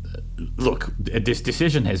leads. Look, this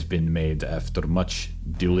decision has been made after much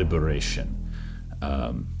deliberation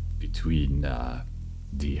between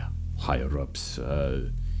the higher ups,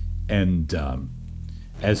 and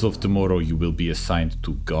as of tomorrow, you will be assigned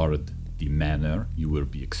to guard the manor. You will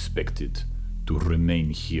be expected to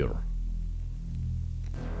remain here.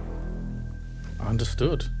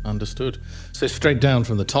 Understood. So straight down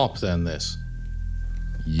from the top, then, this?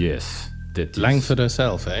 Yes. That Langford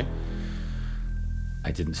herself, eh?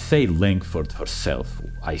 I didn't say Langford herself.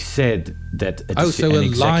 I said that...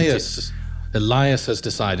 Elias has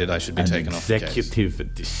decided I should be taken off the case. An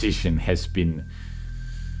executive decision has been...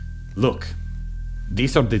 Look,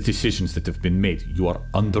 these are the decisions that have been made. You are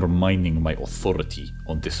undermining my authority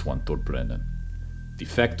on this one, Tor Brennan. The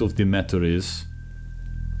fact of the matter is...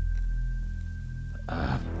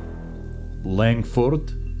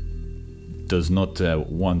 Langford does not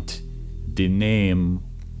want the name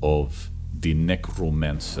of the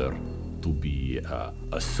necromancer to be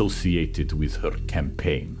associated with her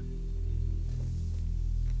campaign.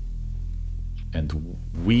 And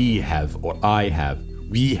we have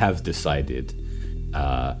decided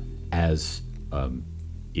as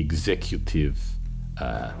executive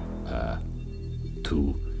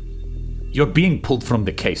to... You're being pulled from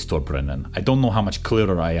the case, Tor Brennan. I don't know how much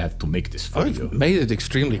clearer I have to make this for you. I've made it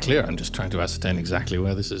extremely clear. I'm just trying to ascertain exactly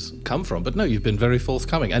where this has come from. But no, you've been very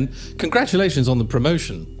forthcoming. And congratulations on the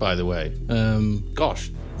promotion, by the way. Gosh.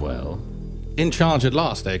 Well... In charge at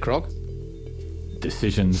last, eh, Croc?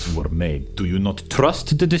 Decisions were made. Do you not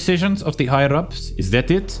trust the decisions of the higher-ups? Is that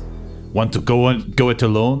it? Want to go it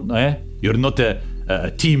alone, eh? You're not a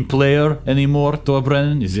team player anymore, Tor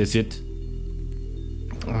Brennan? Is this it?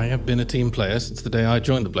 I have been a team player since the day I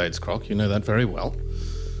joined the Blades, Croc. You know that very well.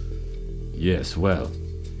 Yes, well,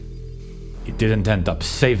 it didn't end up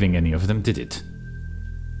saving any of them, did it?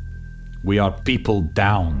 We are people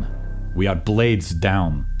down. We are Blades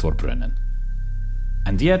down, Tor Brennan.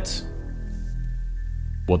 And yet,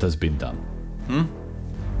 what has been done?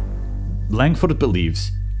 Langford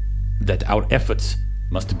believes that our efforts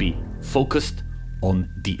must be focused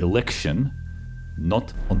on the election,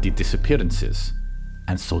 not on the disappearances.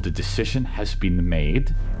 And so the decision has been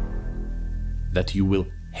made that you will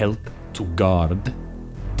help to guard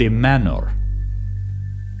the manor.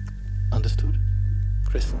 Understood.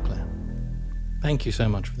 Crystal clear. Thank you so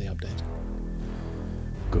much for the update.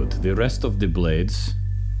 Good. The rest of the Blades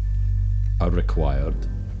are required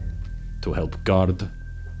to help guard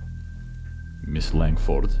Miss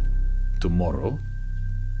Langford tomorrow.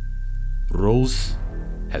 Rose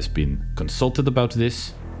has been consulted about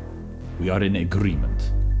this. We are in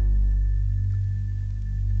agreement.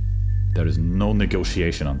 There is no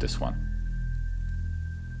negotiation on this one.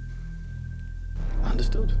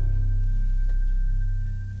 Understood.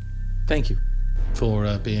 Thank you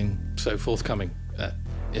for being so forthcoming,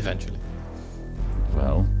 eventually.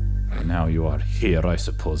 Well, Now you are here, I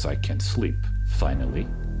suppose I can sleep, finally.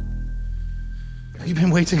 Have you been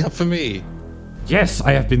waiting up for me? Yes,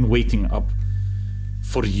 I have been waiting up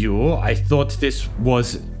for you. I thought this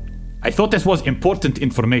was important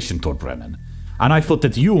information, Torbrennan. And I thought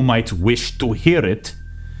that you might wish to hear it,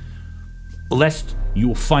 lest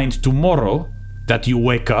you find tomorrow that you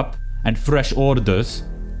wake up and fresh orders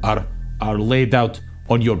are laid out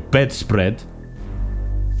on your bedspread,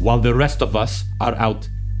 while the rest of us are out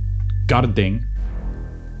guarding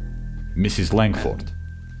Mrs. Langford.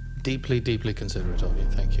 Deeply, deeply considerate of you.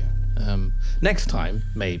 Thank you. Next time,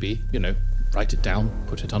 maybe, write it down,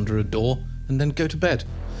 put it under a door, and then go to bed.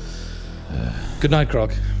 Good night,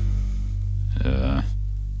 Croc.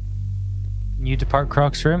 You depart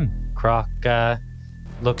Croc's room. Croc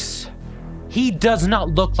he does not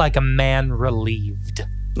look like a man relieved.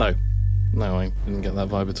 No, I didn't get that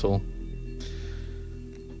vibe at all.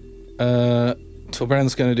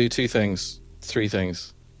 Torbrennan's going to do three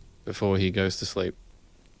things, before he goes to sleep.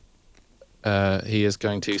 He is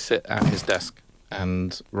going to sit at his desk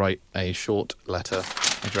and write a short letter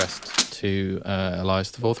addressed to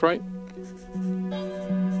Elias the Forthright.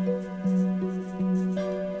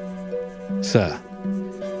 Sir,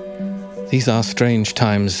 these are strange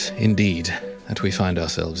times indeed that we find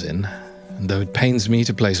ourselves in, and though it pains me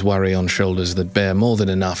to place worry on shoulders that bear more than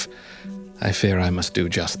enough, I fear I must do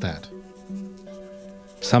just that.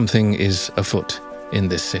 Something is afoot in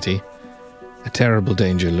this city. A terrible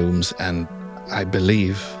danger looms, and I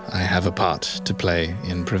believe I have a part to play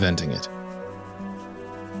in preventing it.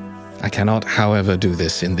 I cannot, however, do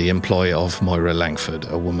this in the employ of Moira Langford,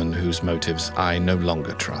 a woman whose motives I no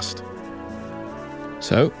longer trust.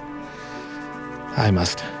 So, I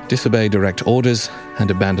must disobey direct orders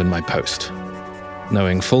and abandon my post,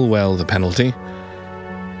 knowing full well the penalty.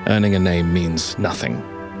 Earning a name means nothing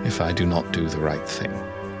if I do not do the right thing.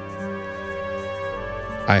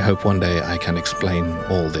 I hope one day I can explain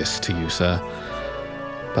all this to you, sir.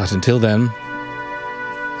 But until then,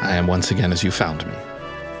 I am once again as you found me.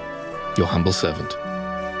 Your humble servant,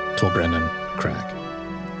 Torbrennan Crag.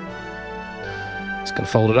 He's going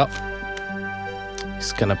to fold it up.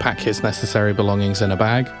 He's going to pack his necessary belongings in a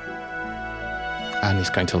bag. And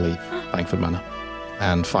he's going to leave Langford Manor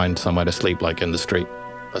and find somewhere to sleep, like in the street,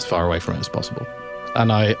 as far away from it as possible.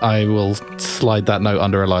 And I will slide that note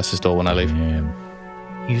under Elias's door when I leave. Yeah.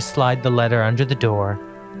 You slide the letter under the door,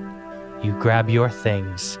 you grab your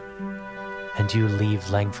things, and you leave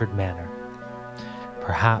Langford Manor.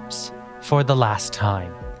 Perhaps for the last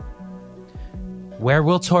time. Where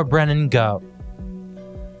will Torbrennan go?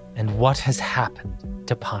 And what has happened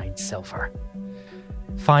to Pine Silver?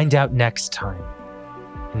 Find out next time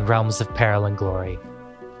in Realms of Peril and Glory.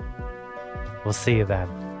 We'll see you then.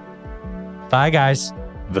 Bye, guys.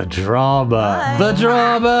 The drama. Bye. The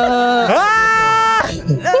drama.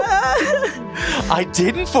 I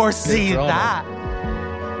didn't foresee that.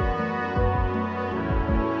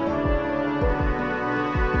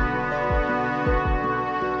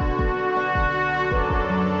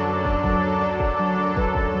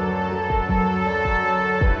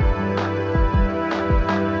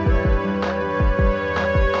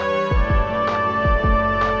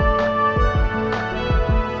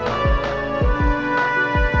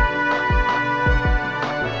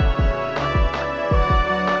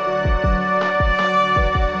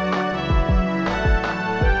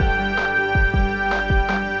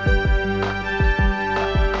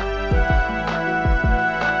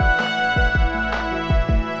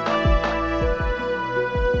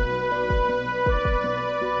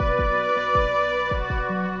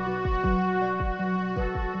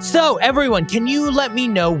 So, everyone, can you let me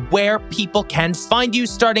know where people can find you,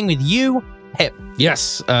 starting with you, Pip?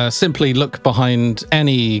 Yes, simply look behind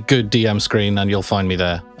any good DM screen and you'll find me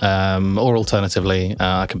there. Or alternatively,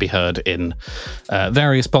 I can be heard in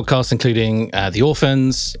various podcasts, including The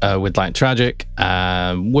Orphans, with Light Tragic,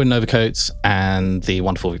 Wooden Overcoats, and The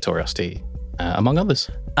Wonderful Victoriosity, among others.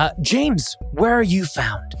 James, where are you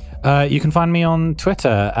found? You can find me on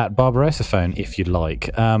Twitter at Barbarosaphone if you'd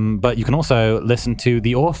like. But you can also listen to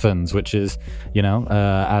The Orphans, which is,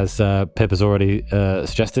 as Pip has already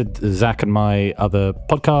suggested, Zach and my other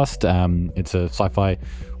podcast. It's a sci-fi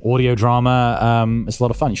audio drama. It's a lot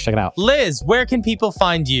of fun. You should check it out. Liz, where can people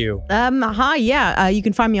find you? Hi, yeah. You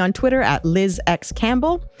can find me on Twitter at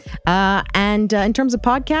LizXCampbell. And in terms of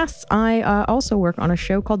podcasts, I also work on a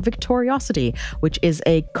show called Victoriosity, which is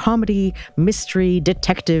a comedy mystery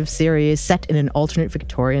detective series set in an alternate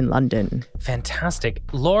Victorian London. Fantastic.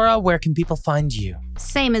 Laura, where can people find you?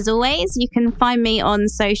 Same as always, you can find me on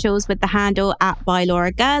socials with the handle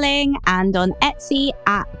 @bylauragirling and on Etsy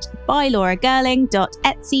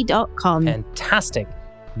 @bylauragirling.etsy.com. Fantastic.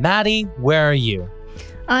 Maddie, where are you?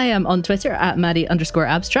 I am on Twitter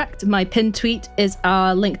 @Maddie_abstract. My pinned tweet is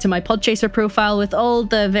a link to my Podchaser profile with all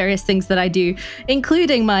the various things that I do,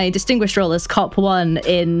 including my distinguished role as Cop 1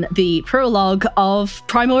 in the prologue of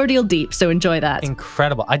Primordial Deep. So enjoy that.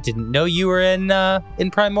 Incredible. I didn't know you were in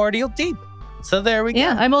Primordial Deep. So there we go.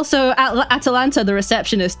 Yeah, I'm also Atalanta, the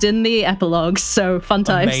receptionist, in the epilogues. So fun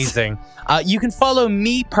times. Amazing. You can follow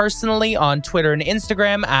me personally on Twitter and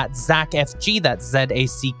Instagram @ZachFG. That's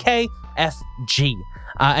ZACKFG.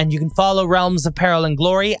 And you can follow Realms of Peril and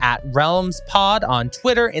Glory @RealmsPod on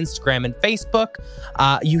Twitter, Instagram, and Facebook.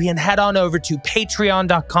 You can head on over to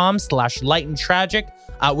patreon.com/lightandtragic,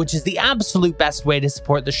 which is the absolute best way to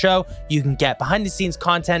support the show. You can get behind-the-scenes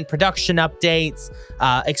content, production updates,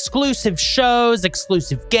 exclusive shows,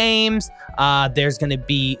 exclusive games. There's going to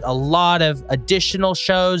be a lot of additional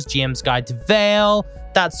shows, GM's Guide to Vale,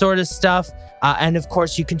 that sort of stuff. And of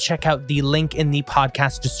course, you can check out the link in the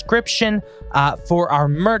podcast description for our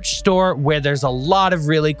merch store, where there's a lot of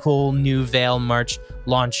really cool new Vale merch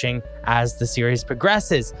launching as the series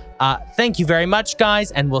progresses. Thank you very much,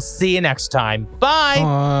 guys, and we'll see you next time. Bye.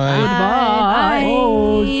 Goodbye.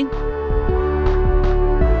 Bye.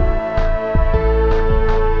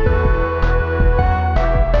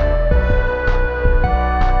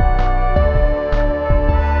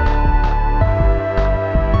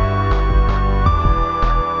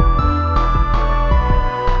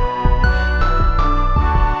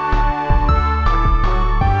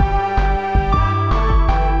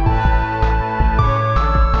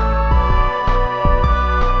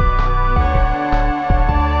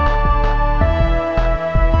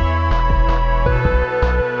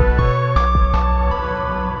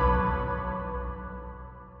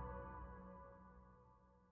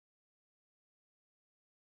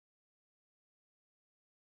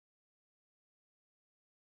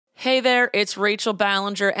 Hey there, it's Rachel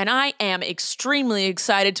Ballinger, and I am extremely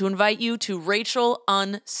excited to invite you to Rachel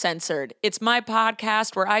Uncensored. It's my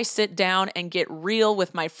podcast where I sit down and get real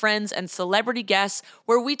with my friends and celebrity guests,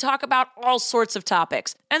 where we talk about all sorts of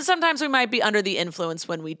topics. And sometimes we might be under the influence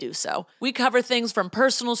when we do so. We cover things from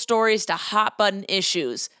personal stories to hot button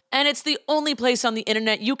issues. And it's the only place on the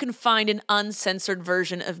internet you can find an uncensored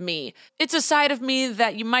version of me. It's a side of me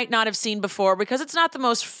that you might not have seen before because it's not the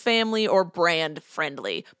most family or brand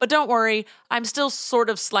friendly. But don't worry, I'm still sort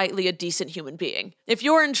of slightly a decent human being. If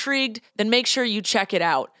you're intrigued, then make sure you check it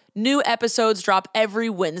out. New episodes drop every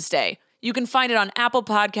Wednesday. You can find it on Apple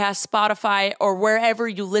Podcasts, Spotify, or wherever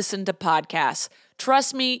you listen to podcasts.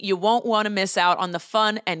 Trust me, you won't want to miss out on the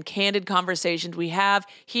fun and candid conversations we have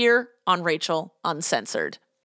here on Rachel Uncensored.